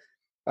 Gonzaga,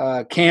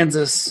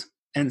 Kansas,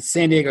 and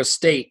San Diego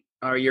State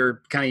are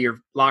your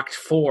locked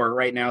 4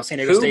 right now. San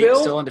Diego State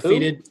still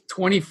undefeated,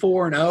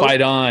 24-0.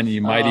 Fight on,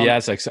 you mighty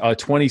Aztecs.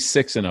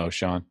 26-0,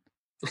 Sean.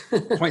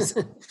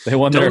 They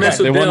won their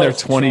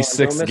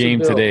 26th game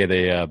today.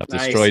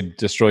 They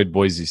destroyed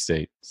Boise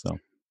State. So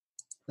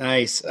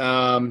nice.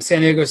 San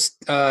Diego,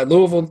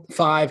 Louisville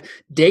 5,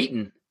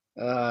 Dayton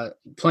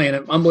playing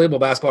an unbelievable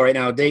basketball right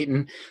now.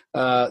 Dayton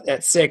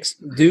at 6,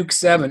 Duke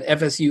 7,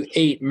 FSU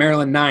 8,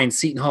 Maryland 9,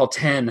 Seton Hall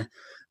 10.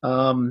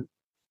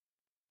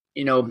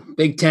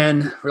 Big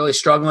Ten really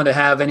struggling to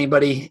have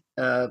anybody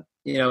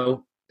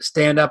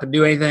stand up and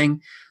do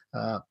anything.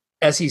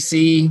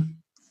 SEC.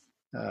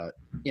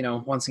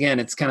 Once again,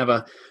 it's kind of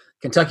a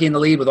Kentucky in the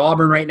lead with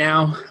Auburn right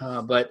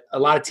now, but a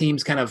lot of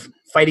teams kind of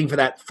fighting for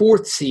that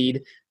 4th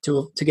seed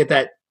to get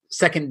that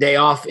second day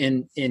off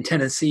in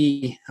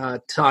Tennessee,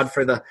 Todd,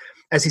 for the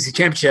SEC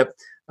championship.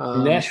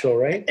 Nashville,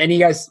 right? And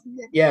the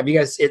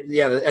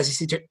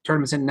SEC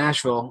tournament's in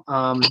Nashville.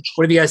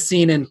 What have you guys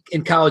seen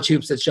in college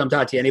hoops that's jumped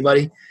out to you?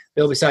 Anybody,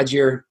 Bill, besides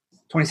your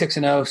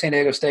 26-0 San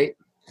Diego State?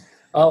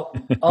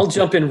 I'll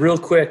jump in real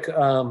quick,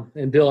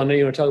 and Bill, I know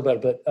you want to talk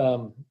about it,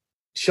 but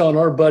Sean,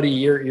 our buddy,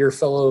 your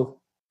fellow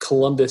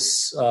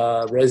Columbus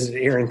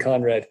resident, Aaron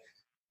Conrad.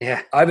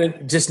 Yeah, I've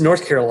been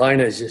North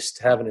Carolina is just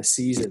having a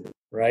season,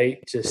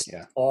 right?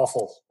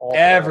 Awful.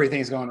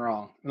 Everything's going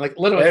wrong. Like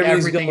literally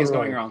everything is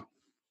going wrong.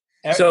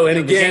 So, and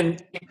again,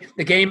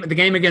 the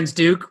game against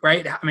Duke,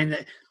 right? I mean,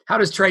 how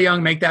does Trae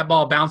Young make that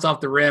ball bounce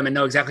off the rim and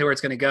know exactly where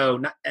it's going to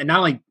go, and not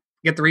only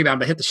get the rebound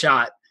but hit the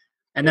shot,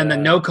 and then the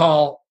no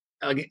call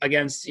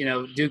against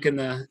Duke in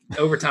the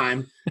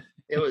overtime.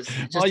 It was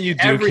just all you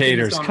Duke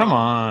haters. Come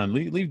on,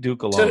 leave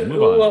Duke alone. So,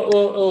 move on.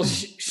 Well,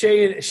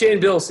 Shay and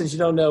Bill, since you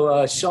don't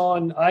know,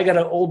 Sean, I got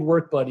an old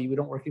work buddy. We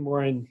don't work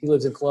anymore, and he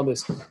lives in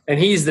Columbus, and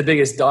he's the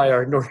biggest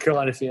diehard North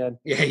Carolina fan.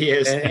 Yeah, he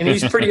is, and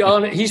he's pretty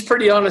honest. He's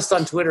pretty honest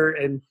on Twitter,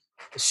 and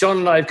Sean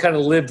and I have kind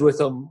of lived with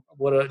him.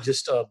 What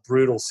a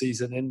brutal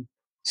season. And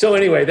so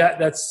anyway,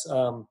 that's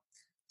some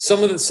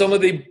of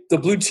the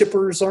blue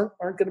chippers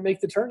aren't going to make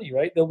the tourney,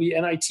 right? They'll be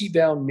NIT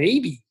bound,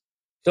 maybe.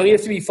 Don't you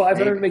have to be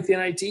 500 to make the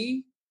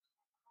NIT?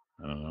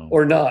 I don't know.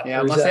 Or not?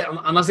 Yeah,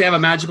 unless they have a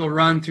magical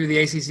run through the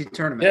ACC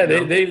tournament. Yeah,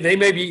 they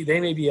may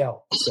be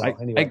out. So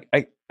anyway,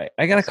 I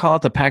got to call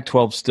it the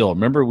Pac-12 still.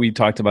 Remember we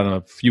talked about it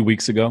a few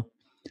weeks ago.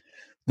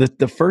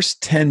 The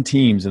first 10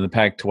 teams in the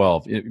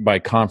Pac-12 by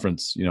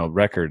conference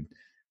record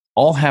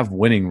all have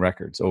winning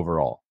records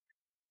overall.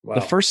 Wow.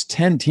 The first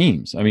 10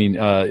 teams. I mean,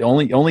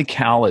 only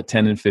Cal at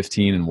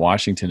 10-15 and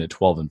Washington at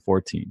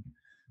 12-14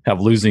 have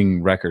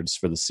losing records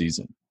for the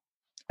season.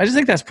 I just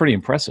think that's pretty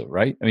impressive,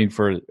 right? I mean,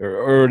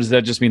 or does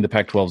that just mean the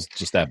Pac-12 is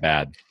just that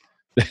bad?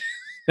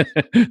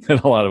 Than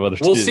a lot of other.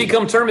 We'll see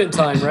come tournament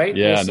time, right?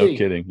 Yeah, no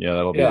kidding. Yeah,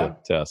 that'll be the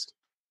test.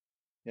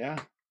 Yeah,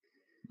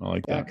 I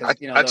like that.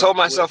 I told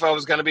myself I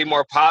was going to be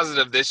more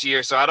positive this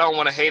year, so I don't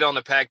want to hate on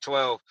the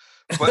Pac-12.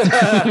 but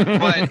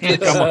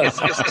it's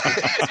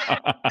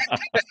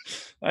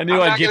I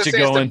knew I'd get you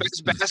going. It's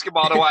the best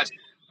basketball to watch.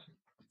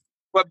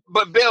 But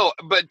Bill,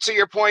 to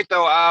your point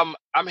though,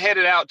 I'm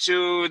headed out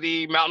to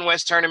the Mountain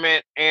West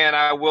tournament, and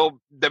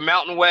the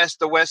Mountain West,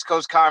 the West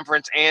Coast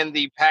Conference, and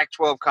the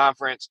Pac-12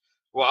 Conference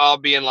will all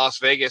be in Las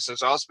Vegas, and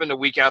so I'll spend a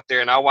week out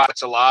there, and I'll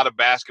watch a lot of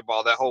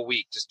basketball that whole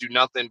week. Just do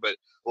nothing but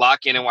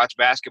lock in and watch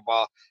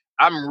basketball.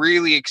 I'm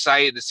really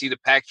excited to see the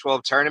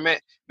Pac-12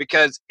 tournament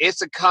because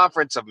it's a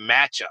conference of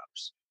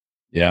matchups.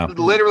 Yeah,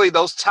 literally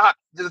the top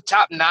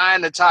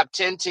 9, the top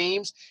 10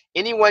 teams,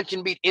 anyone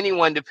can beat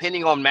anyone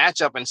depending on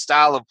matchup and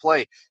style of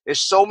play. There's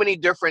so many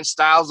different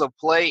styles of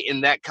play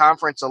in that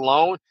conference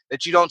alone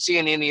that you don't see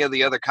in any of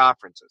the other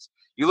conferences.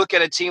 You look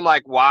at a team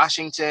like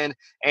Washington,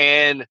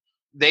 and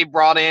they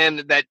brought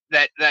in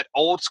that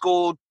old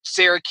school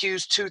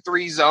Syracuse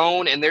 2-3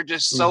 zone, and they're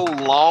just so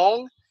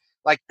long.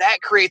 Like, that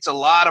creates a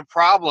lot of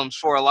problems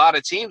for a lot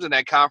of teams in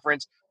that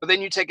conference. But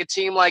then you take a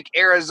team like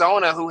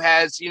Arizona, who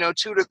has, 2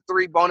 to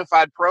 3 bona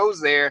fide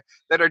pros there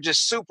that are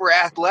just super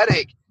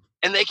athletic,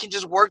 and they can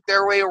just work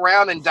their way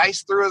around and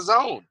dice through a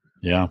zone.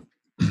 Yeah.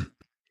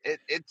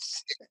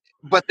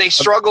 But they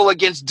struggle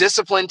against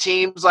disciplined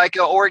teams like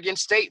Oregon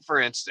State,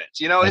 for instance.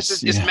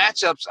 It's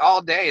matchups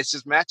all day. It's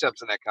just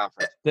matchups in that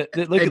conference.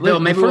 Bill,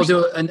 maybe we'll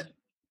do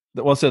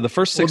the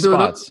first 6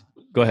 spots.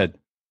 Go ahead.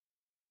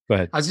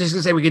 I was just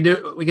gonna say we can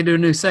do a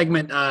new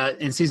segment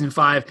in season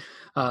 5.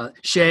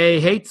 Shay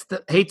hates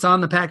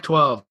on the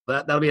Pac-12.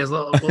 That'll be his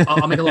little.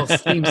 I'll make a little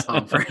theme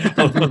song for him.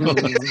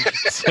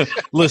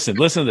 Listen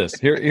to this.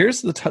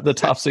 Here's the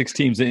top 6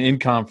 teams in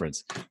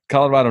conference: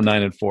 Colorado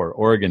 9-4,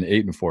 Oregon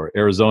 8-4,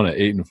 Arizona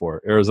 8-4,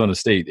 Arizona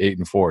State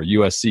 8-4,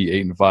 USC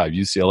 8-5,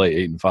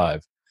 UCLA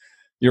 8-5.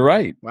 You're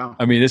right. Wow.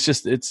 I mean,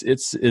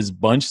 it's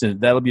bunched,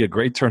 and that'll be a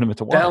great tournament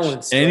to watch.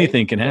 Balanced,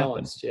 anything can happen.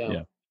 Balanced,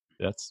 yeah.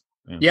 That's.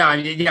 Yeah,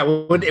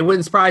 it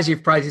wouldn't surprise you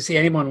probably to see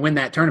anyone win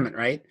that tournament,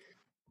 right?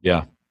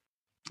 Yeah.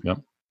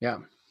 Yep. Yeah.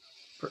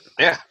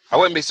 Yeah, I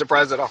wouldn't be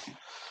surprised at all.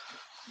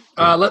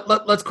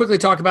 Let's quickly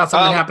talk about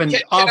something that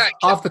happened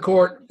off the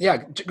court. Yeah,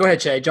 go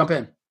ahead, Shay. Jump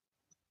in.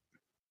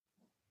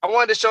 I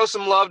wanted to show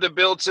some love to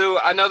Bill, too.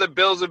 I know that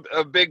Bill's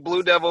a big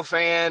Blue Devil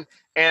fan,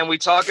 and we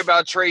talk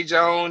about Trey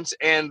Jones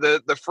and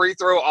the free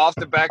throw off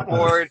the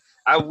backboard.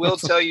 I will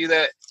tell you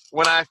that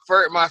when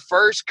my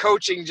first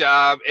coaching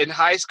job in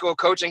high school,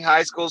 coaching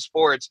high school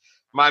sports,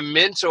 my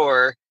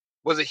mentor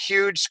was a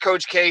huge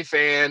Coach K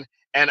fan,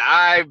 and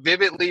I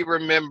vividly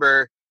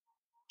remember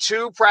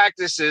 2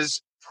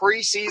 practices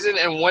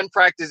preseason and 1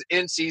 practice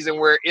in season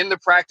where in the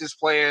practice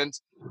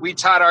plans we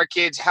taught our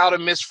kids how to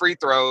miss free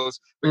throws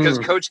because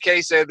Coach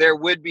K said there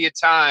would be a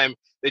time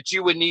that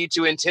you would need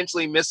to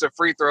intentionally miss a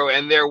free throw,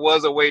 and there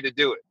was a way to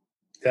do it.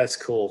 That's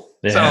cool.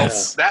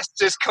 Yes. So that's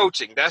just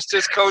coaching. That's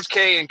just Coach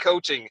K and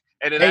coaching,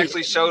 and it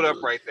actually showed up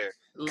right there.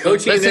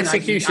 Coaching and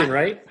execution,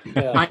 right?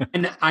 Yeah.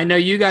 I know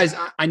you guys.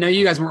 I know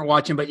you guys weren't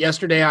watching, but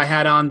yesterday I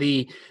had on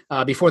the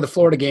before the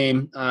Florida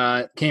game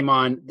came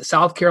on, the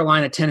South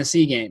Carolina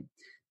Tennessee game,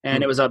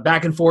 and it was a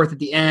back and forth at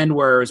the end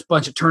where it was a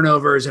bunch of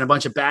turnovers and a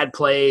bunch of bad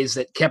plays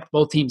that kept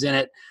both teams in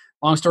it.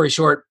 Long story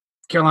short,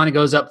 Carolina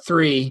goes up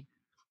 3.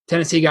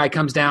 Tennessee guy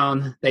comes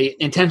down. They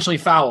intentionally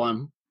foul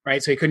him,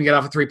 right? So he couldn't get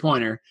off a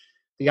 3-pointer.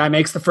 The guy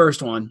makes the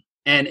first one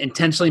and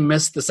intentionally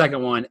missed the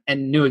second one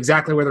and knew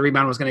exactly where the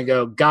rebound was going to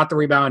go, got the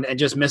rebound, and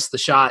just missed the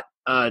shot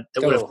that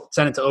would have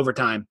sent it to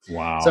overtime.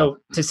 Wow. So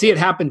to see it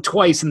happen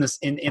twice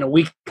in a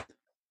week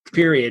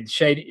period,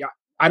 Shade,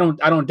 I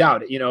don't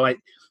doubt it.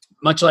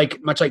 Much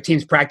like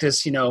teams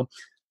practice,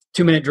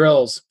 2-minute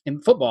drills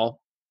in football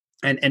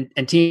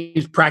and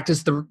teams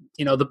practice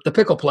the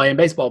pickle play in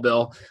baseball,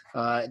 Bill.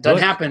 It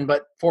doesn't happen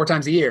but 4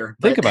 times a year.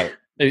 Think about it.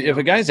 If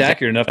a guy's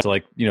accurate enough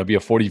to be a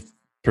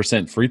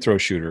 40% free throw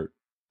shooter,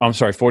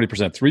 40%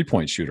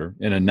 3-point shooter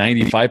and a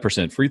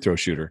 95% free throw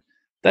shooter,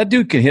 that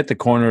dude can hit the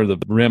corner of the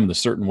rim a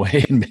certain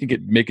way and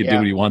make it do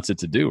what he wants it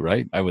to do,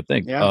 right? I would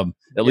think. At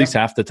least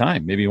half the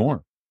time, maybe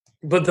more.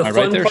 But the fun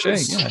right there, part,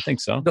 Shay? Yeah, I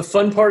think so. The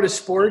fun part of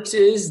sports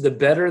is the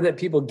better that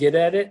people get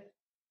at it,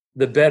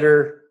 the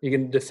better you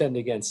can defend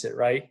against it,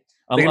 right?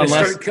 They're going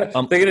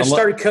to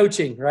start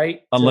coaching,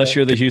 right? Unless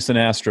you're the Houston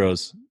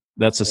Astros.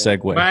 That's a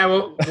segue.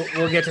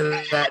 We'll get to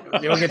that.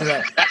 We'll get to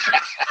that.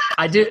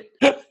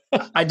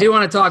 I do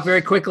want to talk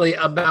very quickly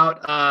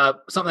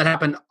about something that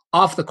happened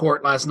off the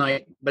court last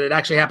night, but it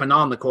actually happened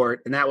on the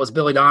court, and that was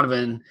Billy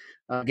Donovan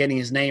getting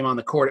his name on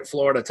the court at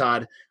Florida,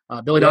 Todd.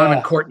 Billy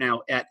Donovan court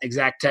now at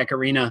Exact Tech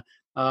Arena.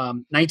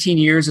 19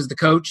 years as the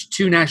coach,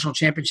 2 national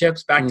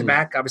championships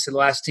back-to-back. Obviously the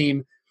last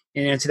team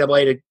in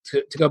NCAA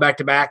to go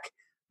back-to-back.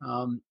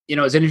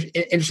 It's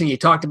interesting you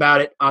talked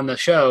about it on the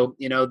show.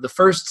 The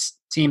first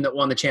team that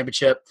won the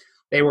championship,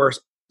 they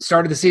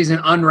started the season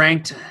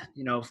unranked,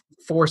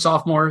 4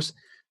 sophomores,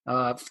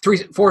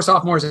 4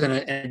 sophomores and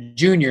a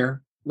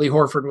junior. Lee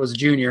Horford was a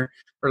junior,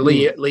 or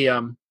Lee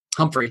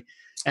Humphrey.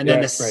 And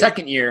then the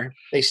second year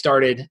they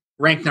started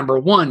ranked number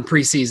 1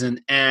 preseason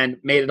and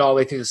made it all the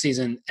way through the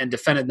season and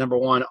defended number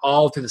 1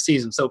 all through the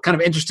season. So kind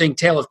of interesting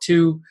tale of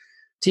 2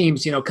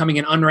 teams, coming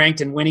in unranked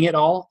and winning it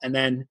all, and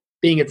then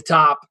being at the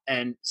top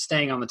and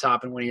staying on the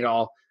top and winning it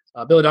all.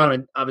 Billy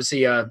Donovan,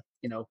 obviously,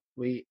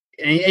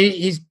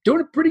 he's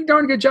doing a pretty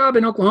darn good job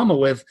in Oklahoma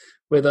with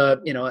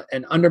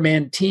an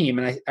undermanned team.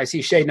 And I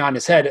see Shay nodding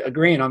his head,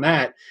 agreeing on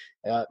that.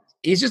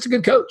 He's just a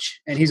good coach,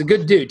 and he's a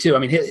good dude too. I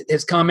mean,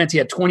 his comments. He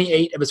had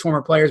 28 of his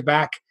former players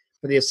back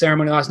for the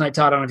ceremony last night.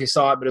 Todd, I don't know if you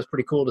saw it, but it was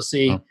pretty cool to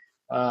see.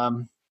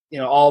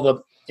 All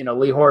the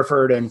Lee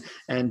Horford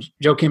and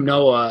Joakim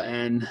Noah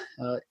and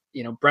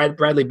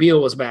Bradley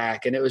Beal was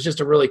back, and it was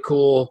just a really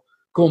cool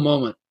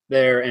moment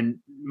there. And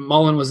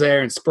Mullen was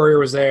there, and Spurrier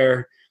was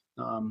there.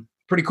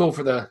 Pretty cool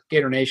for the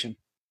Gator Nation.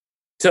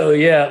 So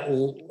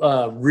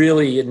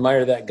really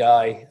admire that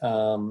guy.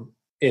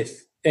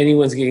 If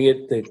anyone's going to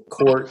get the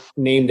court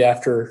named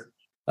after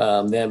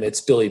them,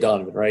 it's Billy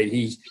Donovan,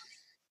 right?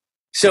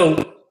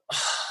 So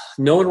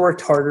no one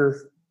worked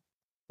harder.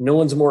 No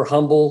one's more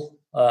humble,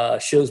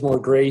 shows more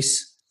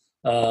grace,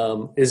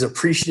 is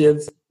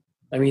appreciative.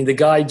 I mean, the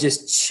guy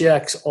just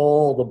checks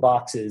all the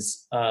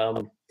boxes.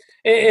 And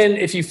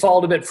if you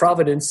followed him at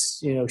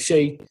Providence,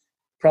 Shay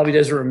probably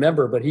doesn't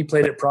remember, but he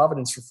played at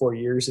Providence for 4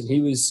 years, and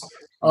he was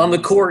on the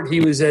court. He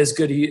was as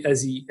good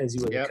as he was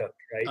a coach,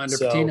 right? Under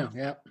Patino,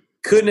 yeah.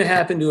 Couldn't have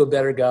happened to a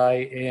better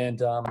guy.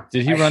 And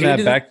did he run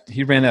that back?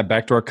 He ran that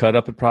backdoor cut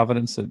up at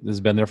Providence. That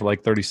has been there for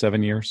like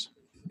 37 years.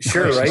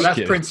 Sure, right? Well,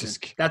 that's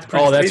Princeton. That's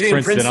Princeton. Oh, that's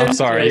Princeton. I'm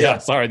sorry. Yeah,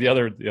 sorry. The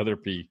other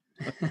P.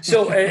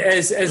 So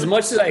as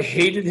much as I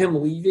hated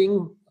him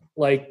leaving,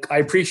 like I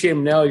appreciate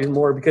him now even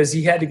more because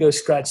he had to go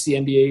scratch the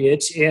NBA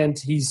itch, and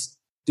he's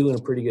doing a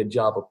pretty good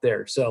job up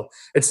there. So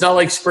it's not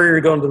like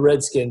Spurrier going to the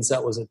Redskins.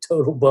 That was a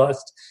total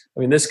bust.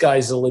 I mean, this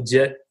guy's a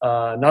legit,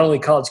 not only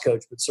college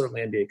coach, but certainly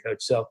NBA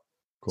coach. So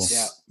cool.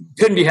 Yeah.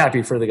 Couldn't be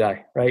happy for the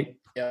guy, right?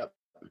 Yeah.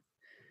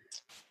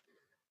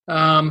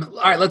 All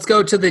right, let's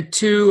go to the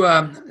two,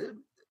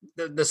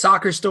 the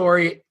soccer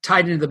story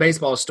tied into the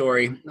baseball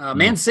story.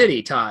 Man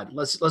City, Todd.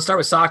 Let's start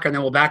with soccer, and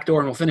then we'll backdoor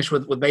and we'll finish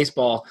with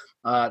baseball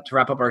to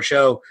wrap up our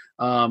show.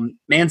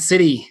 Man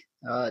City,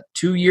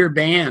 2-year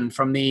ban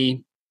from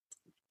the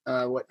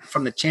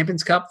from the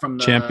Champions Cup, from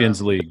the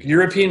Champions League,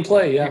 European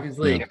play, yeah.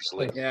 Champions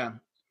League. Yeah.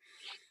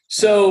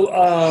 So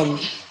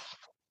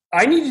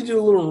I need to do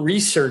a little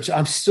research.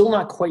 I'm still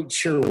not quite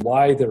sure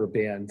why they're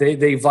banned.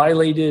 They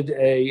violated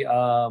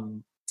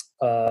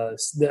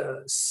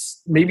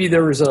maybe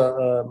there was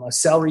a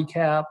salary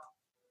cap.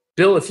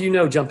 Bill, if you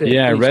know, jump in.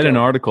 Yeah, I read an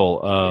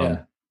article.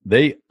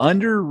 They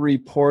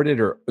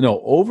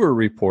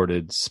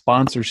overreported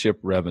sponsorship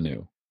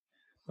revenue.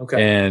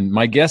 Okay. And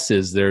my guess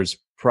is there's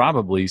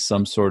probably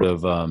some sort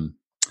of I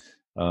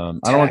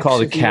don't want to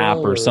call it a cap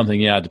or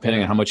something. Yeah,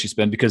 depending on how much you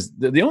spend, because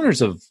the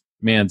owners of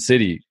Man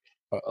City,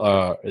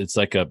 it's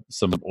like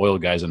some oil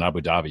guys in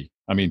Abu Dhabi.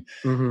 I mean,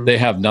 they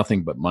have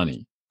nothing but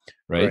money,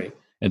 right?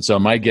 And so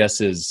my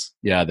guess is,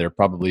 there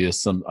probably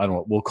is some,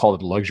 we'll call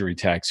it a luxury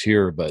tax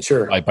here, but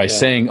by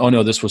saying, oh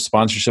no, this was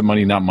sponsorship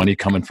money, not money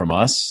coming from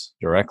us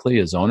directly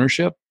as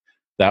ownership,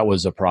 that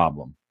was a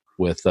problem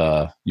with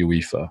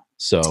UEFA.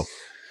 So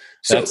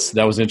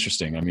that was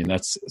interesting. I mean,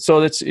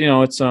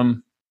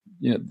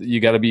 you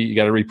got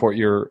to report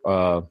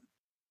your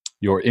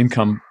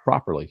income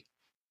properly.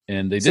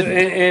 And they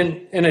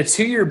didn't. And a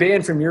 2-year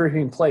ban from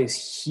European play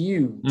is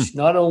huge,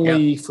 not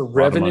only for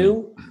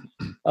revenue,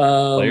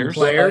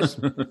 players.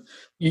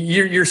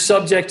 You're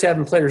subject to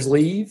having players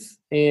leave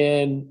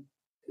and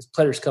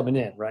players coming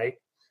in, right?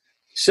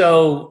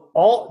 So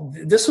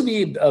this will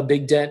be a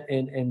big dent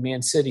in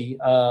Man City.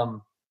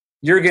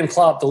 Jurgen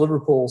Klopp, the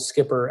Liverpool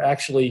skipper,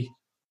 actually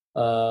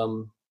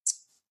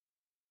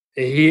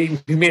he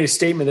made a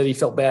statement that he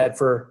felt bad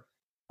for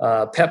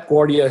Pep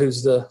Guardiola,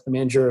 who's the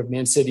manager of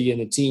Man City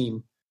and the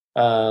team.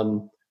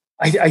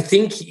 I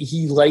think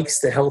he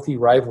likes the healthy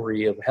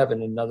rivalry of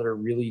having another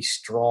really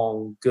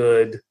strong,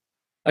 good.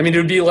 I mean, it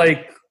would be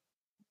like,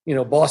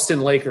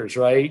 Boston Lakers,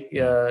 right?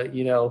 They're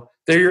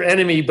your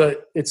enemy,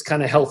 but it's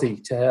kind of healthy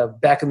to have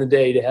back in the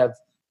day to have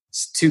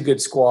 2 good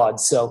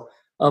squads. So,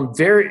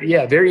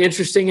 very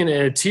interesting. And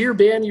a 2-year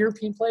ban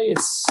European play,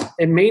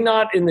 it may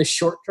not in the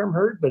short term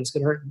hurt, but it's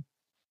going to hurt.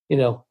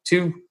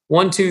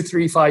 1, 2,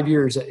 3, 5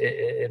 years,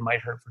 it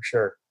might hurt for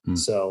sure.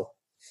 So.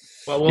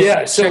 Well,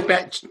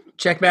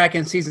 check back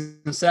in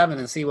season 7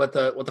 and see what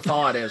the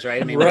fallout is,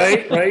 right? I mean,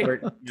 right.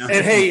 And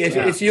hey,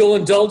 if you'll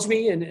indulge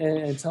me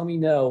and tell me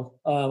no,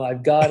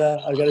 I've got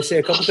to say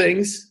a couple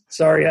things.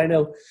 Sorry, I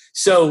know.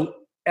 So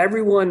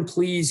everyone,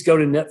 please go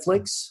to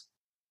Netflix.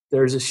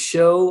 There's a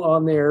show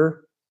on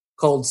there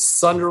called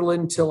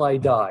Sunderland Till I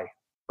Die.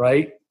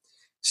 Right.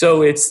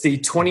 So it's the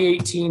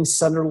 2018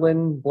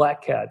 Sunderland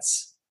Black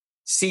Cats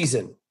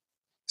season.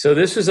 So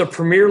this was a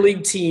Premier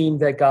League team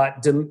that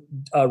got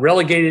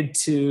relegated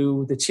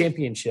to the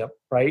championship,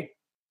 right?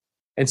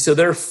 And so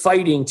they're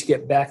fighting to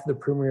get back to the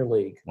Premier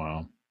League.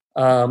 Wow.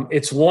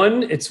 It's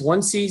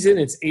one season.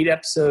 It's 8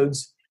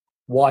 episodes.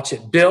 Watch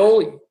it.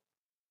 Bill,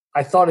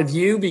 I thought of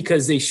you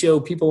because they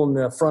show people in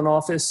the front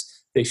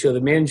office. They show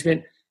the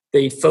management.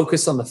 They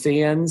focus on the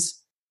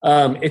fans.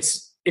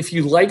 If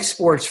you like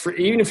sports,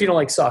 even if you don't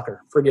like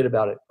soccer, forget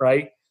about it,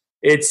 right?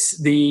 It's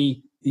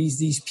the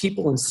these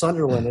people in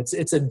Sunderland.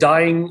 It's a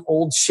dying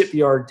old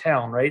shipyard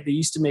town, right? They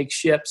used to make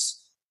ships.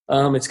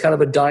 It's kind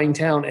of a dying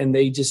town, and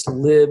they just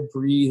live,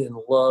 breathe, and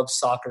love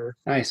soccer.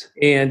 Nice.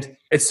 And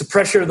it's the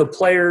pressure of the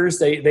players.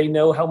 They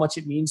know how much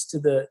it means to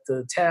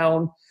the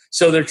town.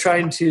 So they're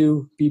trying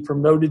to be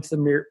promoted to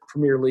the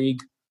Premier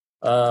League.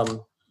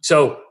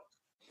 So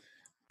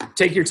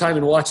take your time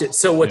and watch it.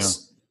 So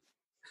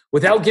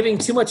without giving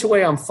too much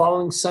away, I'm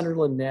following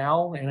Sunderland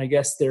now, and I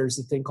guess there's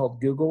a thing called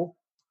Google.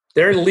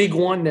 They're in League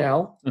One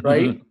now,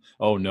 right?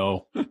 Oh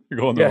no, you're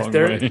going the wrong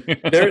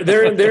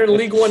way. they're in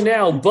League One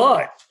now,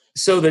 but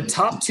so the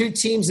top 2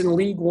 teams in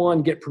League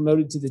One get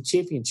promoted to the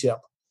championship.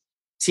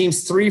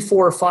 Teams 3,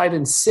 4, 5,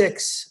 and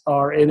 6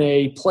 are in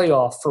a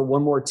playoff for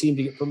one more team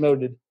to get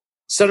promoted.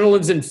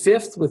 Sunderland's in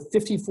 5th with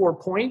 54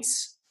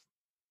 points.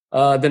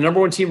 The number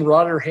 1 team,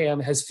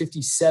 Rotherham, has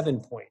 57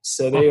 points.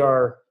 So they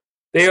are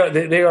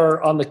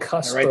on the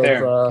cusp right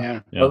there.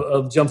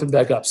 Of jumping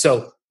back up.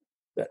 So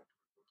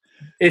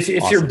if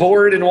you're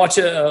bored and want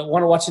to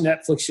watch a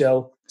Netflix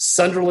show,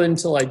 Sunderland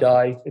Till I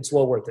Die, it's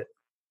well worth it.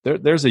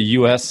 There's a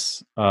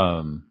U.S.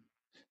 Kind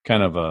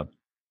of a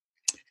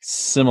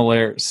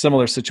similar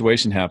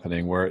situation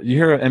happening where you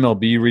hear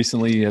MLB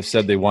recently have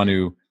said they want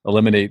to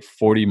eliminate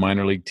 40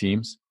 minor league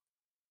teams.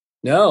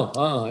 No,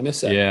 I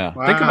missed that. Yeah,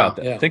 wow. Think about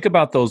that. Yeah. Think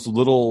about those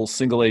little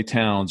single A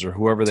towns or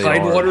whoever they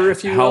Tidewater, are.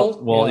 if you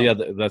will. Well, yeah,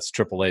 that's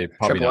AAA,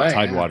 probably AAA, not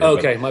Tidewater.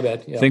 Okay, my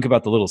bad. Yeah. Think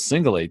about the little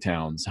single A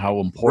towns.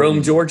 How important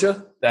Rome,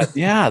 Georgia.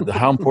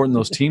 how important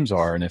those teams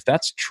are, and if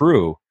that's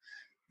true,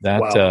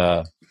 that's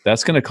going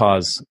to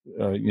cause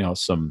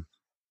some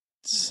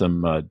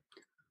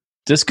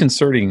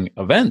disconcerting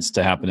events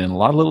to happen in a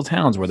lot of little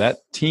towns where that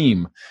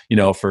team,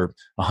 for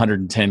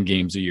 110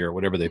 games a year,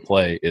 whatever they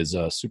play, is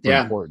super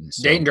important.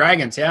 So. Dayton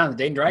Dragons, the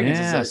Dayton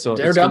Dragons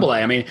they're double A.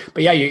 I mean,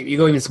 but you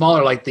go even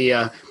smaller, like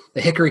the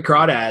Hickory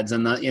Crawdads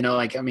and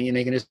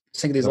they can just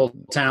think of these little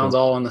towns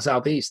all in the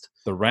southeast.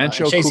 The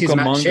Rancho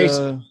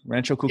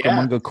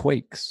Cucamonga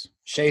Quakes.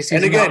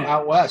 Shayce's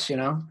out west,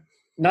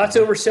 Not to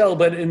oversell,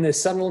 but in the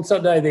Sunderland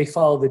Sunday, they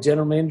follow the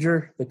general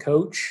manager, the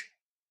coach,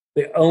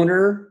 the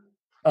owner.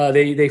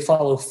 They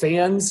follow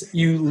fans.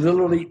 You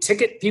literally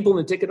people in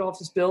the ticket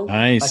office, Bill.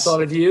 Nice. I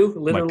thought of you.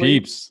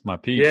 Literally. My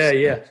peeps.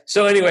 Yeah.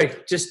 So anyway,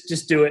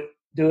 just do it.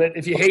 Do it.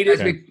 If you hate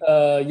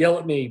it, yell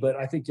at me. But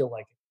I think you'll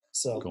like it.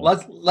 So cool.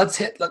 Let's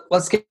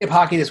skip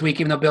hockey this week,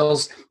 even though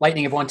Bills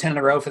Lightning have won 10 in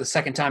a row for the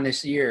second time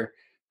this year.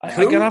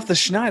 I got off the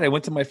schneid. I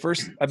went to my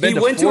first. I've been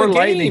to 4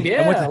 Lightning.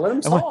 Let him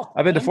talk.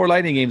 I've been to 4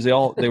 Lightning games. They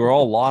were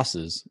all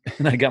losses,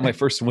 and I got my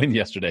first win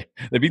yesterday.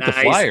 They beat the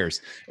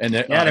Flyers, and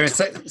they're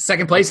in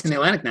second place in the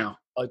Atlantic now.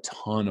 A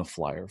ton of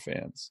Flyer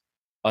fans.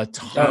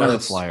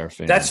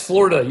 That's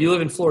Florida. You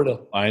live in Florida.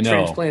 I know.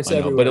 Transplants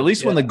everywhere. But at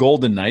least when the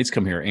Golden Knights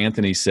come here,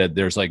 Anthony said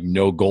there's like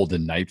no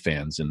Golden Knight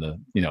fans in the.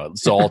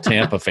 It's all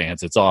Tampa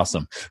fans. It's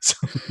awesome. So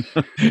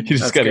you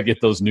just got to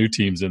get those new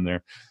teams in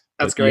there.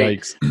 That's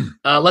great.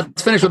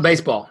 Let's finish with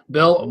baseball.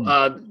 Bill,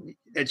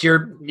 it's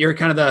you're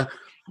kind of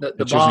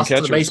the boss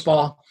of the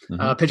baseball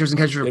pitchers and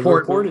catchers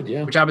report,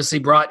 which obviously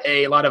brought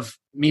a lot of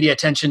media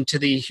attention to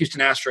the Houston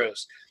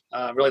Astros.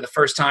 Really the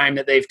first time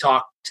that they've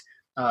talked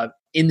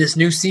in this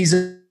new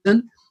season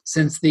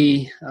since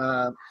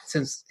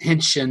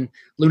Hinch and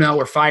Lunel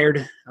were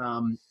fired.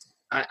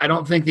 I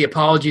don't think the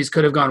apologies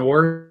could have gone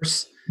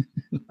worse.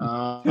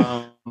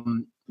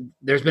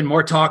 There's been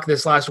more talk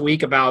this last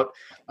week about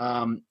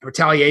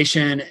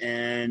retaliation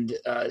and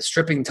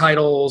stripping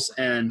titles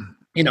and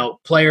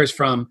players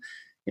from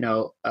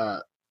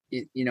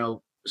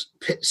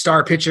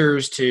star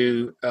pitchers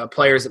to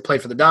players that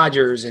played for the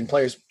Dodgers and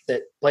players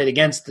that played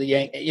against the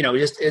Yankees.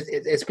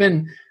 It's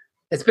been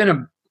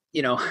a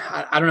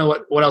I don't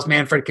know what else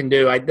Manfred can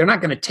do. They're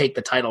not going to take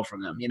the title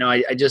from them.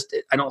 I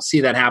don't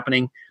see that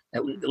happening.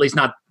 At least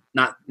not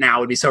now. It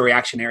would be so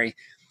reactionary.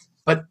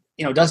 But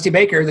Dusty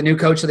Baker, the new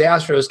coach of the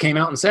Astros, came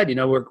out and said,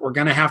 we're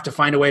going to have to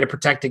find a way to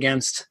protect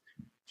against,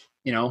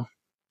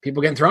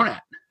 people getting thrown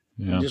at.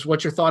 Yeah. Just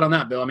what's your thought on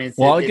that, Bill? I mean,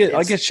 I'll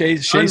get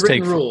Shay's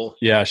take. Rule.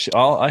 Yeah,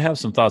 I have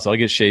some thoughts. I'll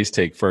get Shay's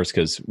take first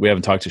because we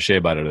haven't talked to Shay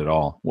about it at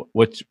all.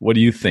 What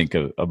do you think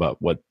about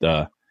what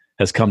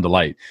has come to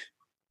light?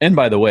 And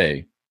by the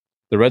way,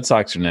 the Red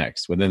Sox are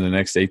next. Within the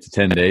next 8 to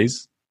 10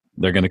 days,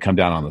 they're going to come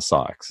down on the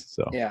Sox.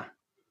 So yeah,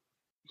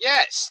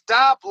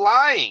 stop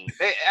lying.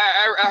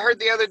 I heard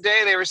the other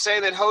day they were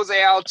saying that Jose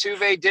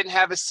Altuve didn't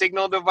have a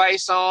signal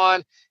device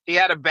on. He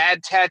had a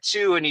bad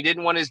tattoo, and he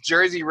didn't want his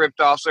jersey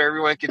ripped off so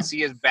everyone could see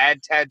his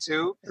bad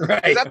tattoo.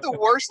 Right. Is that the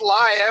worst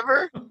lie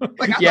ever?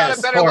 Like, I thought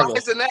of better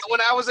lies than that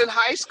when I was in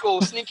high school,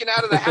 sneaking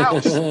out of the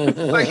house.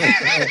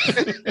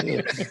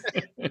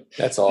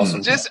 That's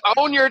awesome. Just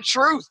own your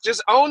truth.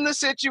 Just own the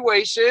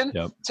situation.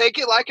 Yep. Take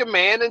it like a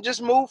man and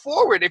just move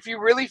forward. If you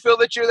really feel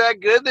that you're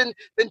that good, then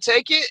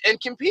take it and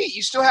compete.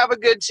 You still have a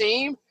good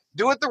team.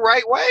 Do it the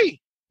right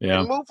way. Yeah.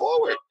 And move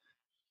forward.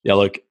 Yeah,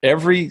 look,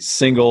 every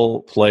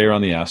single player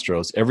on the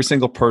Astros, every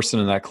single person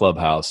in that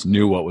clubhouse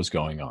knew what was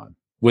going on,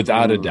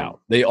 without a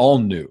doubt. They all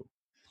knew.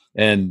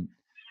 And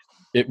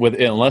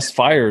unless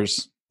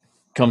Fiers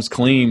comes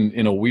clean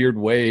in a weird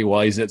way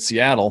while he's at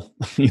Seattle,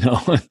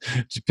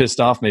 pissed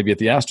off maybe at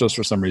the Astros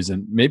for some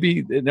reason.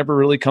 Maybe it never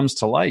really comes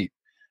to light.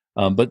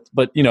 But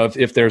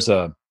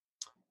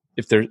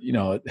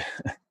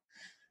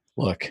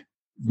look,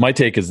 my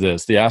take is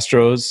this: the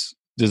Astros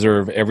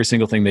deserve every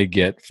single thing they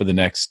get for the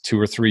next 2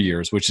 or 3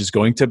 years, which is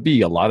going to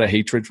be a lot of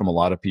hatred from a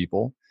lot of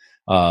people,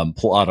 a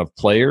lot of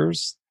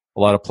players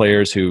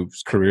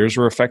whose careers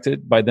were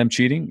affected by them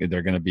cheating.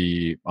 They're going to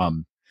be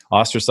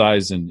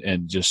ostracized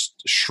and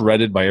just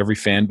shredded by every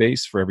fan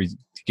base for every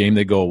game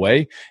they go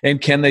away. And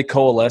can they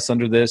coalesce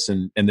under this?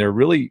 And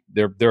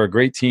they're a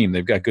great team.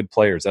 They've got good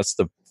players. That's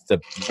the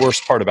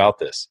worst part about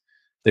this.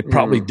 They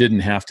probably didn't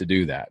have to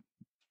do that.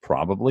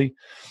 Probably.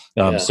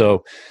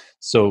 So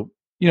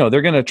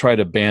they're going to try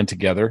to band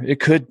together. It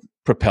could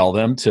propel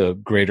them to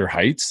greater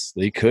heights.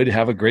 They could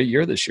have a great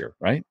year this year,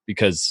 right?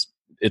 Because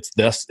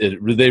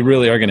they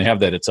really are going to have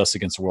that "it's us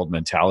against the world"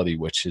 mentality,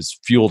 which has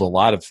fueled a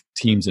lot of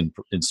teams in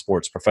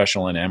sports,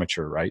 professional and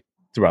amateur, right,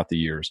 throughout the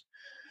years.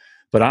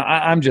 But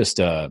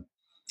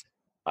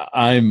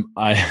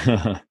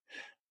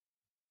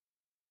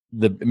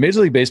the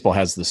Major League Baseball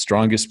has the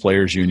strongest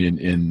players union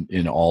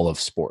in all of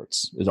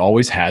sports. It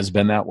always has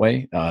been that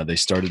way. They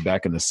started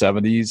back in the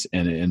 70s,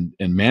 and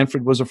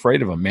Manfred was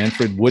afraid of them.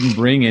 Manfred wouldn't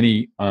bring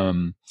any,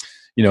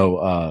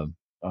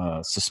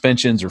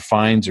 suspensions or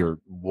fines or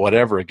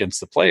whatever against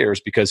the players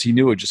because he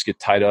knew it would just get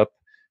tied up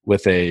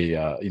with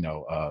a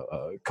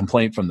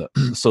complaint from the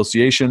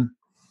association,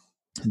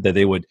 that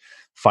they would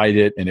fight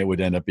it and it would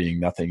end up being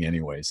nothing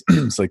anyways.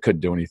 So they couldn't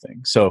do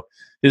anything. So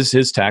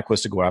his tack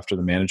was to go after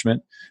the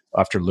management,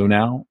 after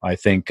Lunau. I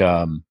think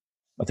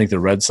the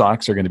Red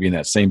Sox are going to be in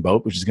that same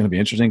boat, which is going to be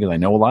interesting because I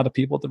know a lot of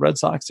people at the Red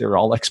Sox. They're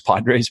all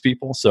ex-Padres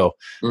people. So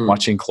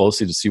watching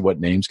closely to see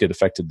what names get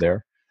affected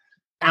there.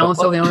 Alan's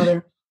still the owner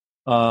there?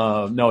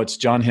 No, it's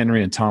John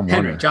Henry and Tom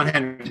Warner. John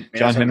Henry.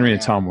 John Henry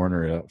and Tom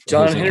Warner.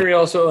 John Henry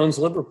also owns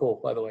Liverpool,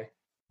 by the way.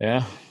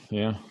 Yeah.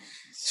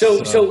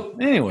 So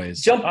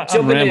anyways,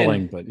 I'm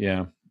rambling, but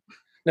yeah.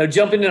 Now,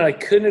 jumping in, I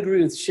couldn't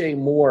agree with Shay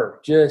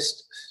more.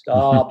 Just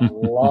stop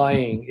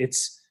lying.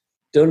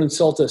 Don't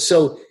insult us.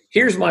 So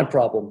here's my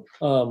problem.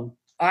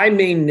 I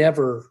may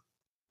never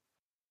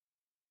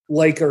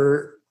like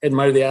or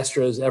admire the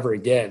Astros ever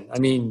again. I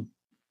mean,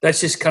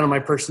 that's just kind of my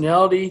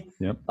personality.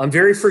 Yep. I'm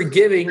very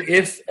forgiving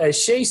if,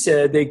 as Shay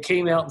said, they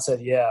came out and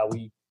said, "Yeah,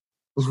 we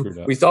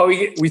thought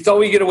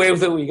we get away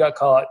with it. We got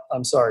caught.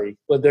 I'm sorry,"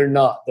 but they're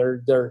not.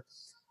 They're.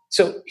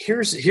 So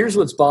here's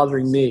what's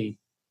bothering me.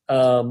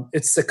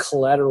 It's the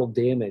collateral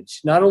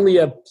damage. Not only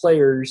have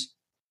players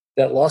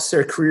that lost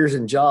their careers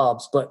and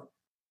jobs, but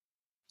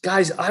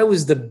guys, I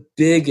was the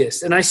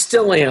biggest, and I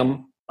still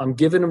am. I'm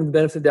giving him the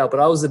benefit of the doubt, but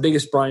I was the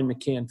biggest Brian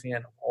McCann fan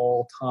of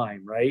all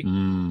time, right?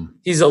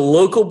 He's a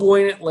local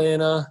boy in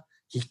Atlanta.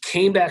 He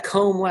came back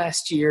home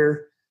last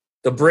year.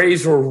 The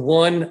Braves were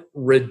one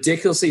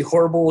ridiculously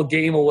horrible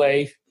game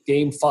away,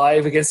 Game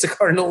 5 against the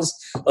Cardinals,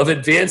 of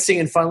advancing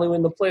and finally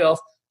win the playoff.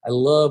 I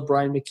love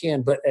Brian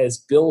McCann, but as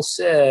Bill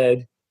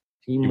said,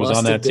 he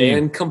must have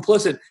been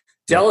complicit.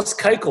 Dallas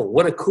Keuchel,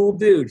 what a cool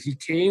dude. He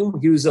came.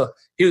 He was a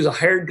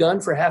hired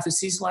gun for half a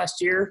season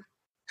last year,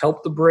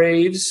 helped the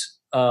Braves.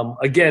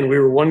 Again, we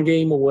were one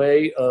game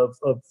away of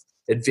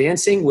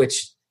advancing,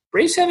 which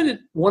Braves haven't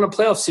won a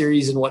playoff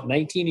series in,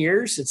 19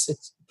 years?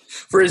 It's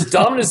for as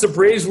dominant as the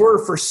Braves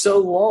were for so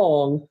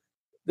long.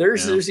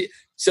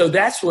 So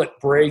that's what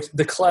breaks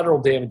the collateral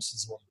damage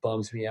is what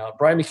bums me out.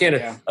 Brian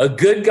McCann, a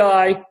good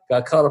guy,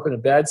 got caught up in a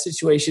bad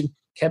situation,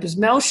 kept his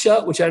mouth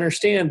shut, which I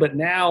understand, but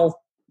now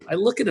I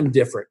look at him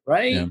different,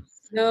 right? Yeah.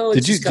 No,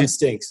 it just kind of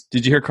stinks.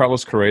 Did you hear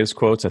Carlos Correa's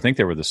quotes? I think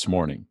they were this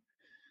morning.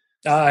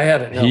 I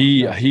haven't. No,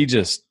 he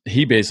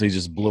basically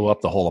just blew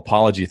up the whole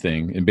apology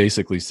thing and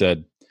basically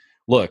said,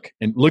 look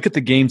at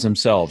the games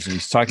themselves. And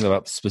he's talking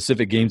about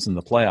specific games in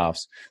the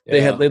playoffs.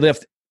 Yeah. They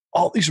left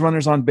all these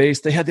runners on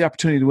base. They had the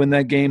opportunity to win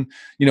that game.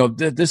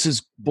 This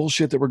is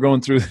bullshit that we're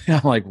going through.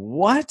 I'm like,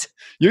 what?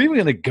 You're even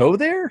going to go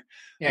there?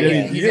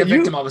 Yeah, he's a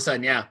victim all of a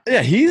sudden. Yeah,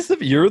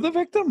 you're the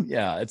victim.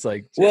 Yeah, it's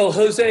like, well,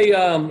 Jose,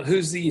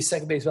 who's the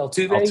second baseman?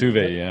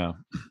 Altuve, yeah.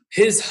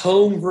 His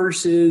home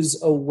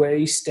versus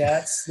away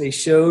stats they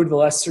showed the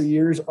last 3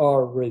 years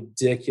are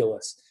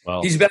ridiculous.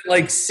 Well, he's bet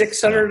like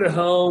 600 at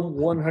home,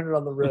 100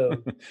 on the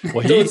road. So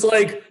it's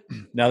like,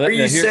 are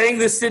you saying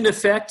this didn't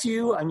affect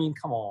you? I mean,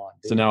 come on.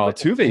 Dude. So now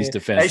Altuve's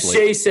defense, as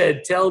Shay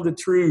said, tell the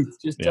truth.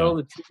 Just tell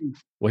the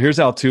truth. Well, here's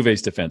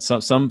Altuve's defense.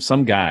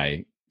 Some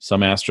guy,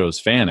 some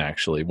Astros fan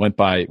actually went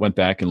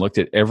back and looked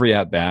at every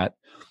at bat,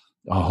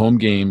 home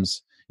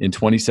games in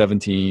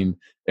 2017.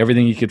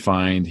 Everything he could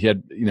find. He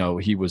had,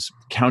 he was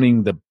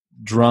counting the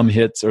drum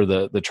hits or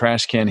the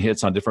trash can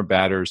hits on different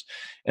batters,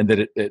 and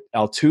that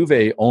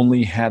Altuve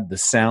only had the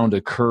sound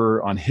occur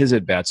on his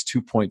at bats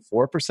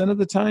 2.4% of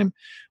the time,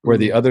 where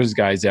the other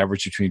guys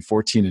averaged between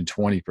 14 and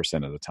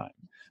 20% of the time.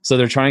 So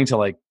they're trying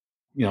to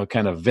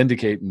kind of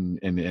vindicate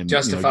and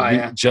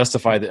justify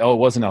justify that. Oh, it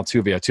wasn't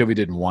Altuve. Altuve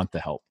didn't want the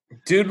help.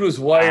 Dude was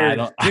wired.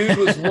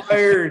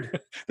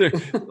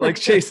 Like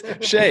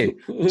Shay,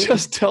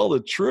 just tell the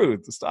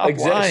truth. Stop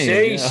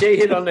lying. Shay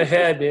hit on the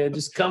head, man.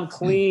 Just come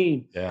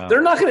clean. Yeah.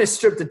 They're not going to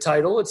strip the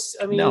title.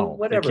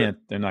 Whatever. They can't.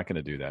 They're not going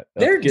to do that.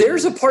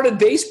 There's a part of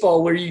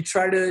baseball where you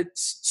try to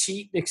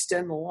cheat and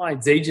extend the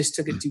lines. They just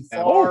took it too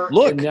far.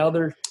 Look, and now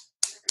they're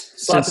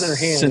slapping their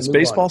hands. Since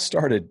baseball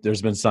started,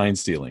 there's been sign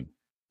stealing.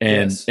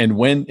 And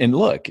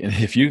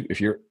if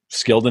you're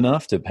skilled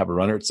enough to have a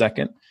runner at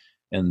second,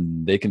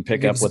 and they can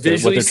pick up what they're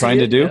trying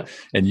to do,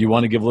 and you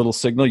want to give a little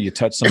signal, you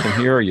touch something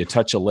here, or you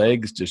touch a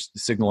leg, just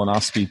signal an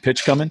off-speed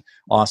pitch coming,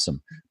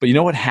 awesome. But you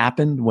know what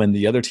happened when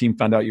the other team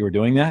found out you were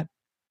doing that?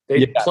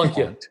 They plunk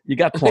you. You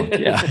got plunked,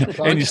 yeah.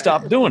 And you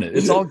stopped doing it.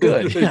 It's all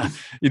good. Yeah.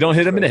 You don't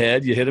hit them in the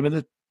head. You hit them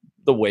in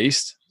the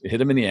waist. You hit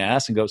them in the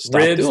ass and go, stop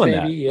doing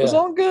that. Yeah. It's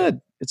all good.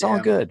 It's all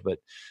good. But,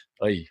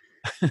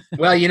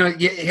 well,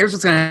 here's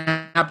what's going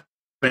to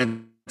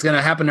happen. It's going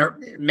to happen.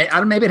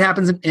 Maybe it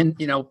happens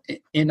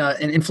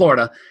in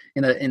Florida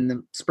in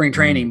the spring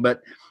training,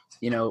 but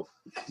Houston's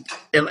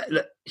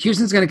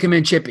going to come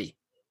in chippy,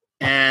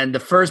 and the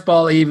first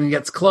ball even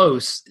gets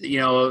close.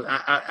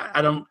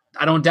 I don't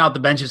doubt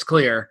the bench is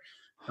clear.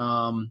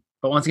 But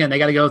once again, they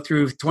got to go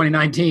through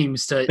 29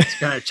 teams to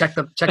kind of check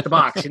the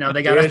box. They got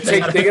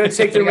to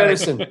take their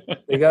medicine.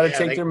 They got to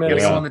take their medicine.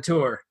 Got to go on the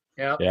tour.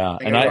 Yeah,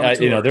 and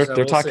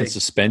they're talking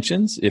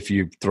suspensions. If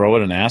you throw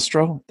it an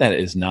Astro, that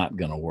is not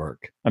going to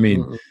work. I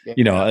mean,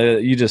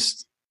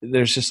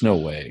 there's just no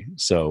way.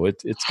 So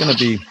it's going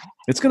to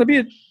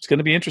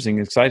be interesting,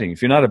 exciting.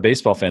 If you're not a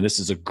baseball fan, this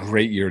is a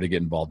great year to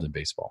get involved in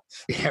baseball.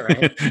 Yeah,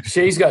 right.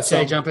 Shay's got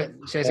some. Jump it.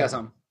 Shay's got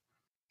some.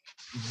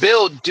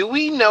 Bill, do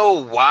we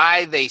know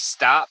why they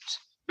stopped?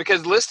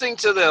 Because listening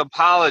to the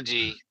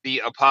apology.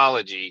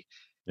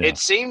 Yeah. It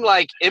seemed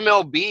like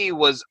MLB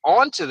was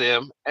onto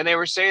them, and they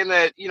were saying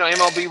that,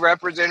 MLB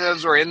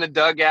representatives were in the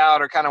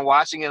dugout or kind of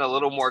watching it a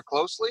little more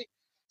closely.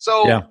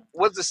 So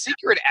was the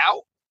secret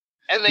out?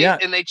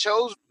 And they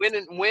chose when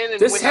and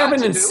this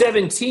happened in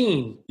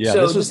 17. Yeah,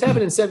 so this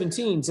happened in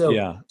 17.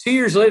 So 2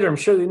 years later, I'm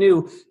sure they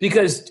knew,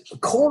 because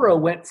Cora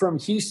went from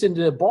Houston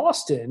to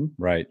Boston.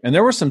 Right. And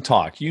there was some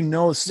talk. Somebody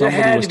was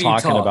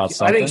talking about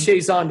something. I think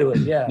Shay's onto it.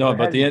 Yeah. No,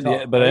 but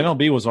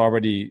MLB was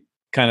already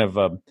kind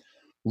of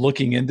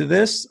looking into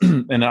this,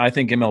 and I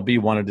think MLB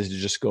wanted it to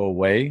just go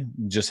away,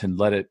 just and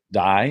let it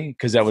die,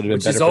 because that would have been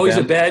better. Which is always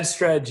a bad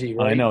strategy,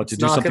 right? I know, to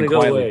do something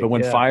quietly. But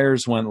when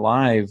Fires went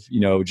live,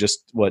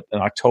 just in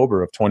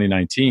October of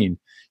 2019,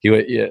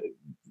 the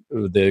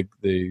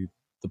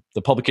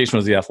publication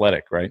was The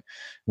Athletic, right?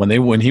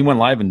 When he went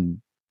live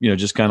and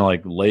just kind of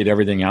like laid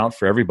everything out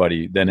for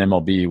everybody, then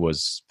MLB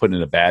was put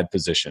in a bad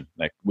position.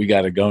 Like, we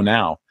got to go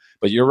now.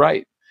 But you're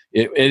right,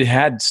 it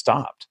had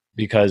stopped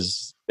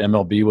because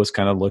MLB was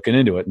kind of looking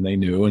into it, and they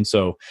knew. And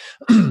so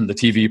the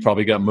TV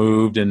probably got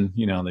moved, and,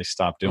 they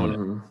stopped doing it.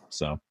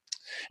 So,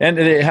 and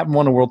they haven't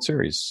won a World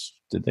Series.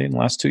 Did they in the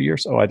last 2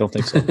 years? Oh, I don't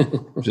think so.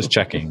 Just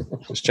checking. No,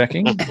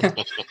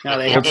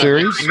 World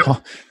Series?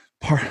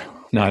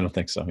 No, I don't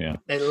think so. Yeah.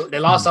 They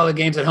lost all the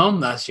games at home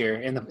last year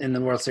in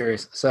the World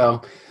Series. So,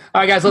 all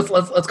right, guys,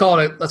 let's call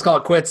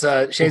it quits.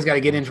 Shay's got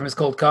to get in from his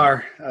cold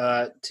car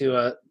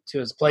to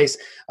his place.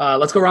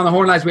 Let's go around the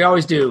horn as we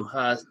always do.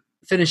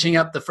 Finishing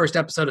up the first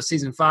episode of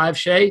season 5.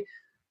 Shay,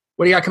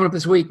 what do you got coming up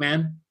this week,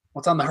 man?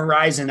 What's on the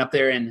horizon up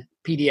there in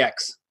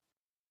PDX?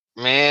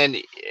 Man,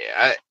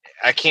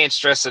 I can't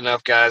stress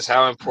enough, guys,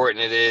 how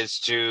important it is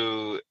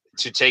to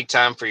take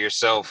time for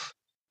yourself.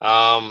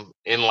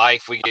 In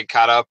life, we get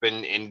caught up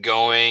in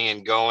going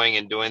and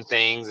doing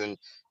things and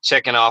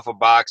checking off a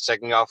box,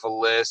 checking off a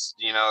list,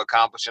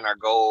 accomplishing our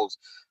goals.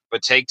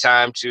 But take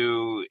time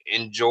to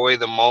enjoy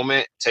the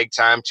moment. Take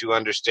time to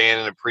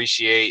understand and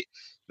appreciate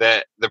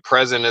that the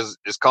present is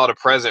called a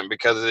present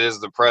because it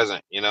is the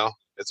present.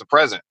 It's a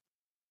present.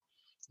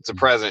 It's a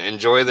present.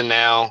 Enjoy the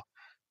now.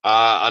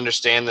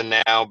 Understand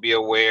the now. Be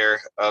aware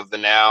of the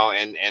now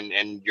and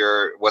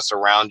what's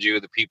around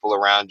you, the people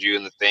around you,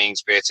 and the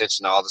things. Pay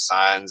attention to all the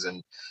signs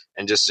and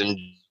just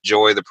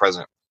enjoy the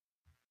present.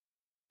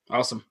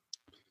 Awesome.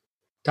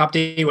 Top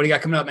D, what do you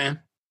got coming up, man?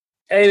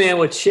 Hey, man,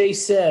 what Shay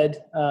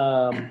said,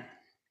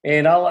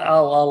 and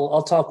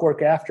I'll talk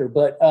work after,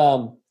 but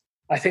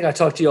I think I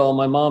talked to you all.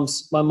 My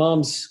mom's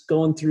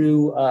going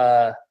through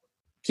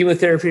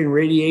chemotherapy and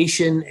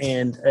radiation,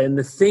 and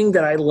the thing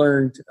that I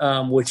learned,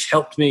 which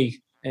helped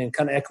me, and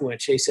kind of echo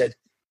what Shay said,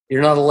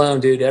 you're not alone,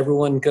 dude.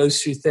 Everyone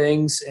goes through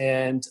things,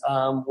 and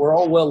we're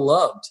all well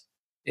loved.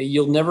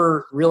 You'll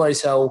never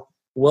realize how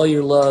well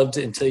you're loved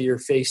until you're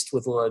faced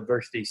with a little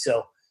adversity.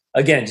 So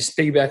again, just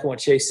piggyback on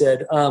what Shay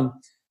said.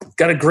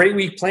 Got a great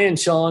week planned,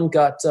 Sean.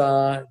 Got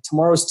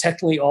tomorrow's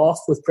technically off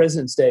with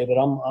President's Day, but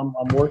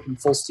I'm working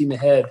full steam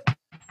ahead.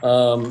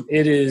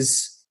 It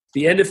is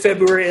the end of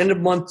February, end of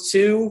month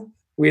 2.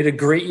 We had a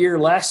great year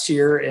last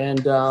year, and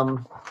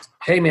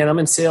hey, man, I'm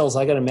in sales.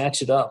 I got to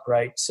match it up,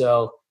 right?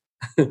 So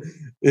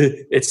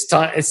it's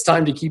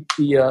time to keep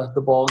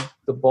the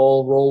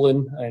ball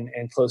rolling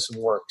and close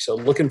some work. So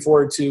looking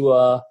forward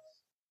to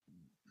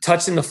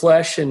touching the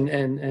flesh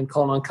and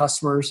calling on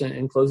customers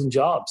and closing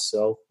jobs.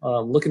 So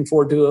looking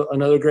forward to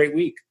another great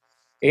week.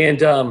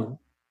 And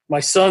my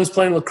son's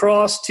playing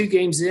lacrosse, 2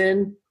 games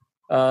in.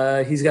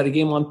 He's got a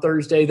game on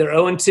Thursday. They're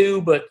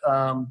 0-2, but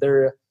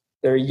they're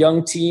a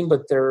young team,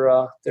 but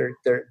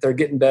they're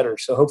getting better.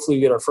 So hopefully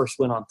we get our first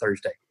win on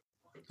Thursday.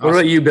 Awesome. What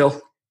about you,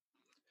 Bill?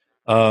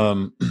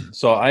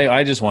 So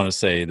I just want to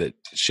say that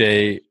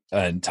Shay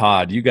and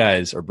Todd, you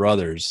guys are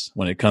brothers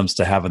when it comes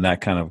to having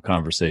that kind of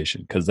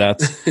conversation. Cause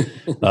that's,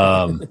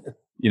 I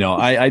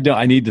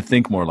need to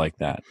think more like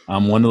that.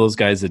 I'm one of those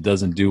guys that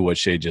doesn't do what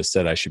Shay just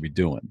said I should be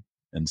doing.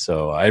 And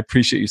so I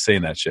appreciate you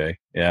saying that, Shay.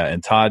 Yeah.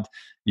 And Todd,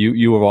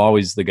 you were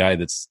always the guy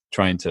that's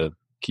trying to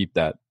keep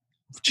that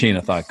chain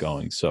of thought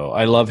going. So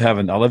I love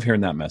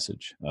hearing that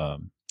message.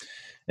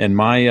 And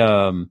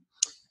my,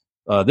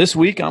 this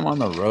week I'm on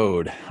the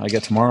road. I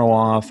get tomorrow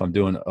off. I'm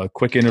doing a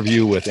quick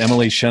interview with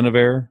Emily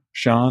Chenevert,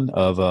 Sean,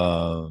 of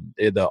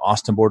the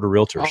Austin Board of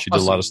Realtors. She did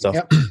a lot of stuff.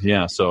 Yep.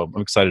 Yeah, so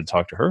I'm excited to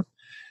talk to her.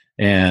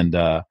 And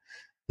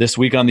this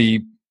week on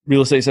the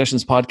Real Estate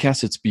Sessions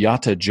podcast, it's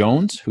Beata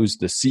Jones, who's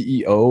the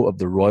CEO of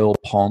the Royal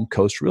Palm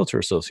Coast Realtor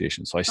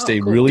Association. So I stay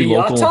really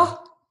local.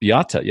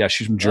 Beata, yeah,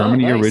 she's from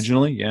Germany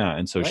originally. Yeah,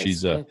 and so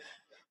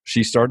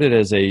she started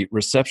as a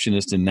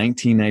receptionist in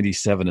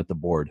 1997 at the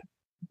board.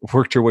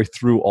 Worked her way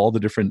through all the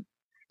different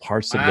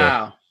parts of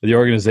the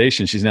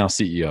organization. She's now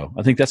CEO.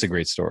 I think that's a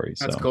great story.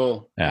 That's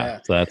cool. Yeah.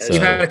 So that's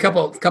you've had a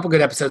couple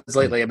good episodes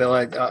lately.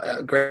 Bill,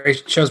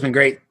 great show's been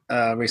great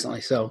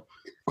recently. So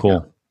cool.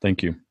 Yeah.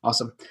 Thank you.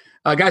 Awesome,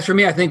 guys. For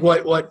me, I think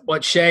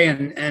what Shay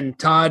and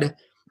Todd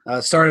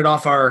started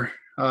off our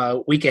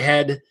week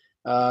ahead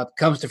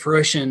comes to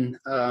fruition.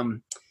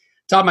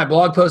 Todd, my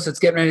blog post that's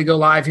getting ready to go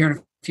live here in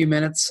a few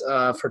minutes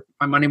for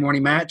my Monday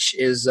morning match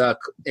is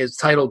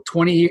titled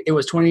 20. It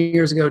was 20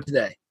 years ago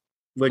today,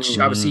 which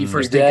obviously you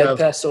first think of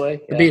passed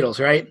away. The Beatles,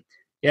 right?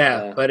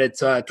 Yeah, but it's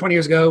 20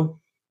 years ago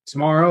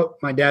tomorrow.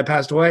 My dad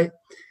passed away.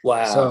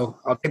 Wow. So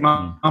I'll take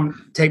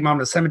mom to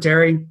the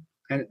cemetery.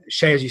 And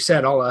Shay, as you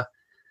said, I'll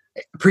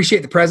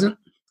appreciate the present.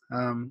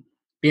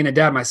 Being a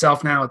dad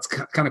myself now, it's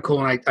kind of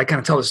cool, and I kind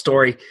of tell the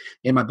story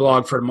in my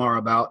blog for tomorrow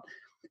about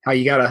how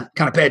you got to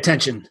kind of pay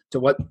attention to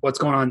what's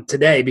going on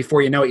today.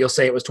 Before you know it, you'll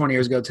say it was 20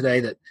 years ago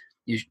today that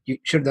you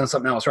should have done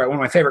something else, right? One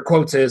of my favorite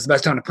quotes is, the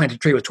best time to plant a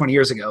tree was 20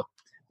 years ago.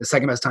 The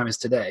second best time is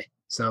today.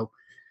 So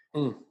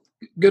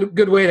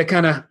good way to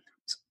kind of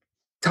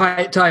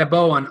tie a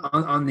bow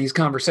on these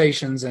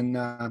conversations and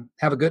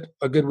have a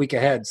good week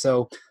ahead.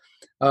 So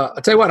I'll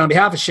tell you what, on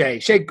behalf of Shay,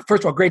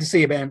 first of all, great to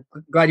see you, man.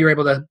 Glad you were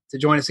able to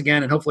join us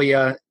again. And hopefully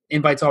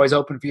invite's always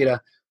open for you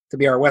to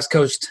be our West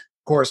Coast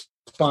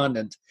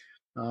correspondent.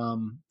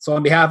 So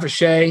on behalf of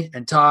Shay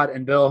and Todd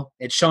and Bill,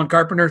 it's Sean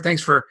Carpenter.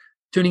 Thanks for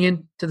tuning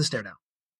in to the StareDown.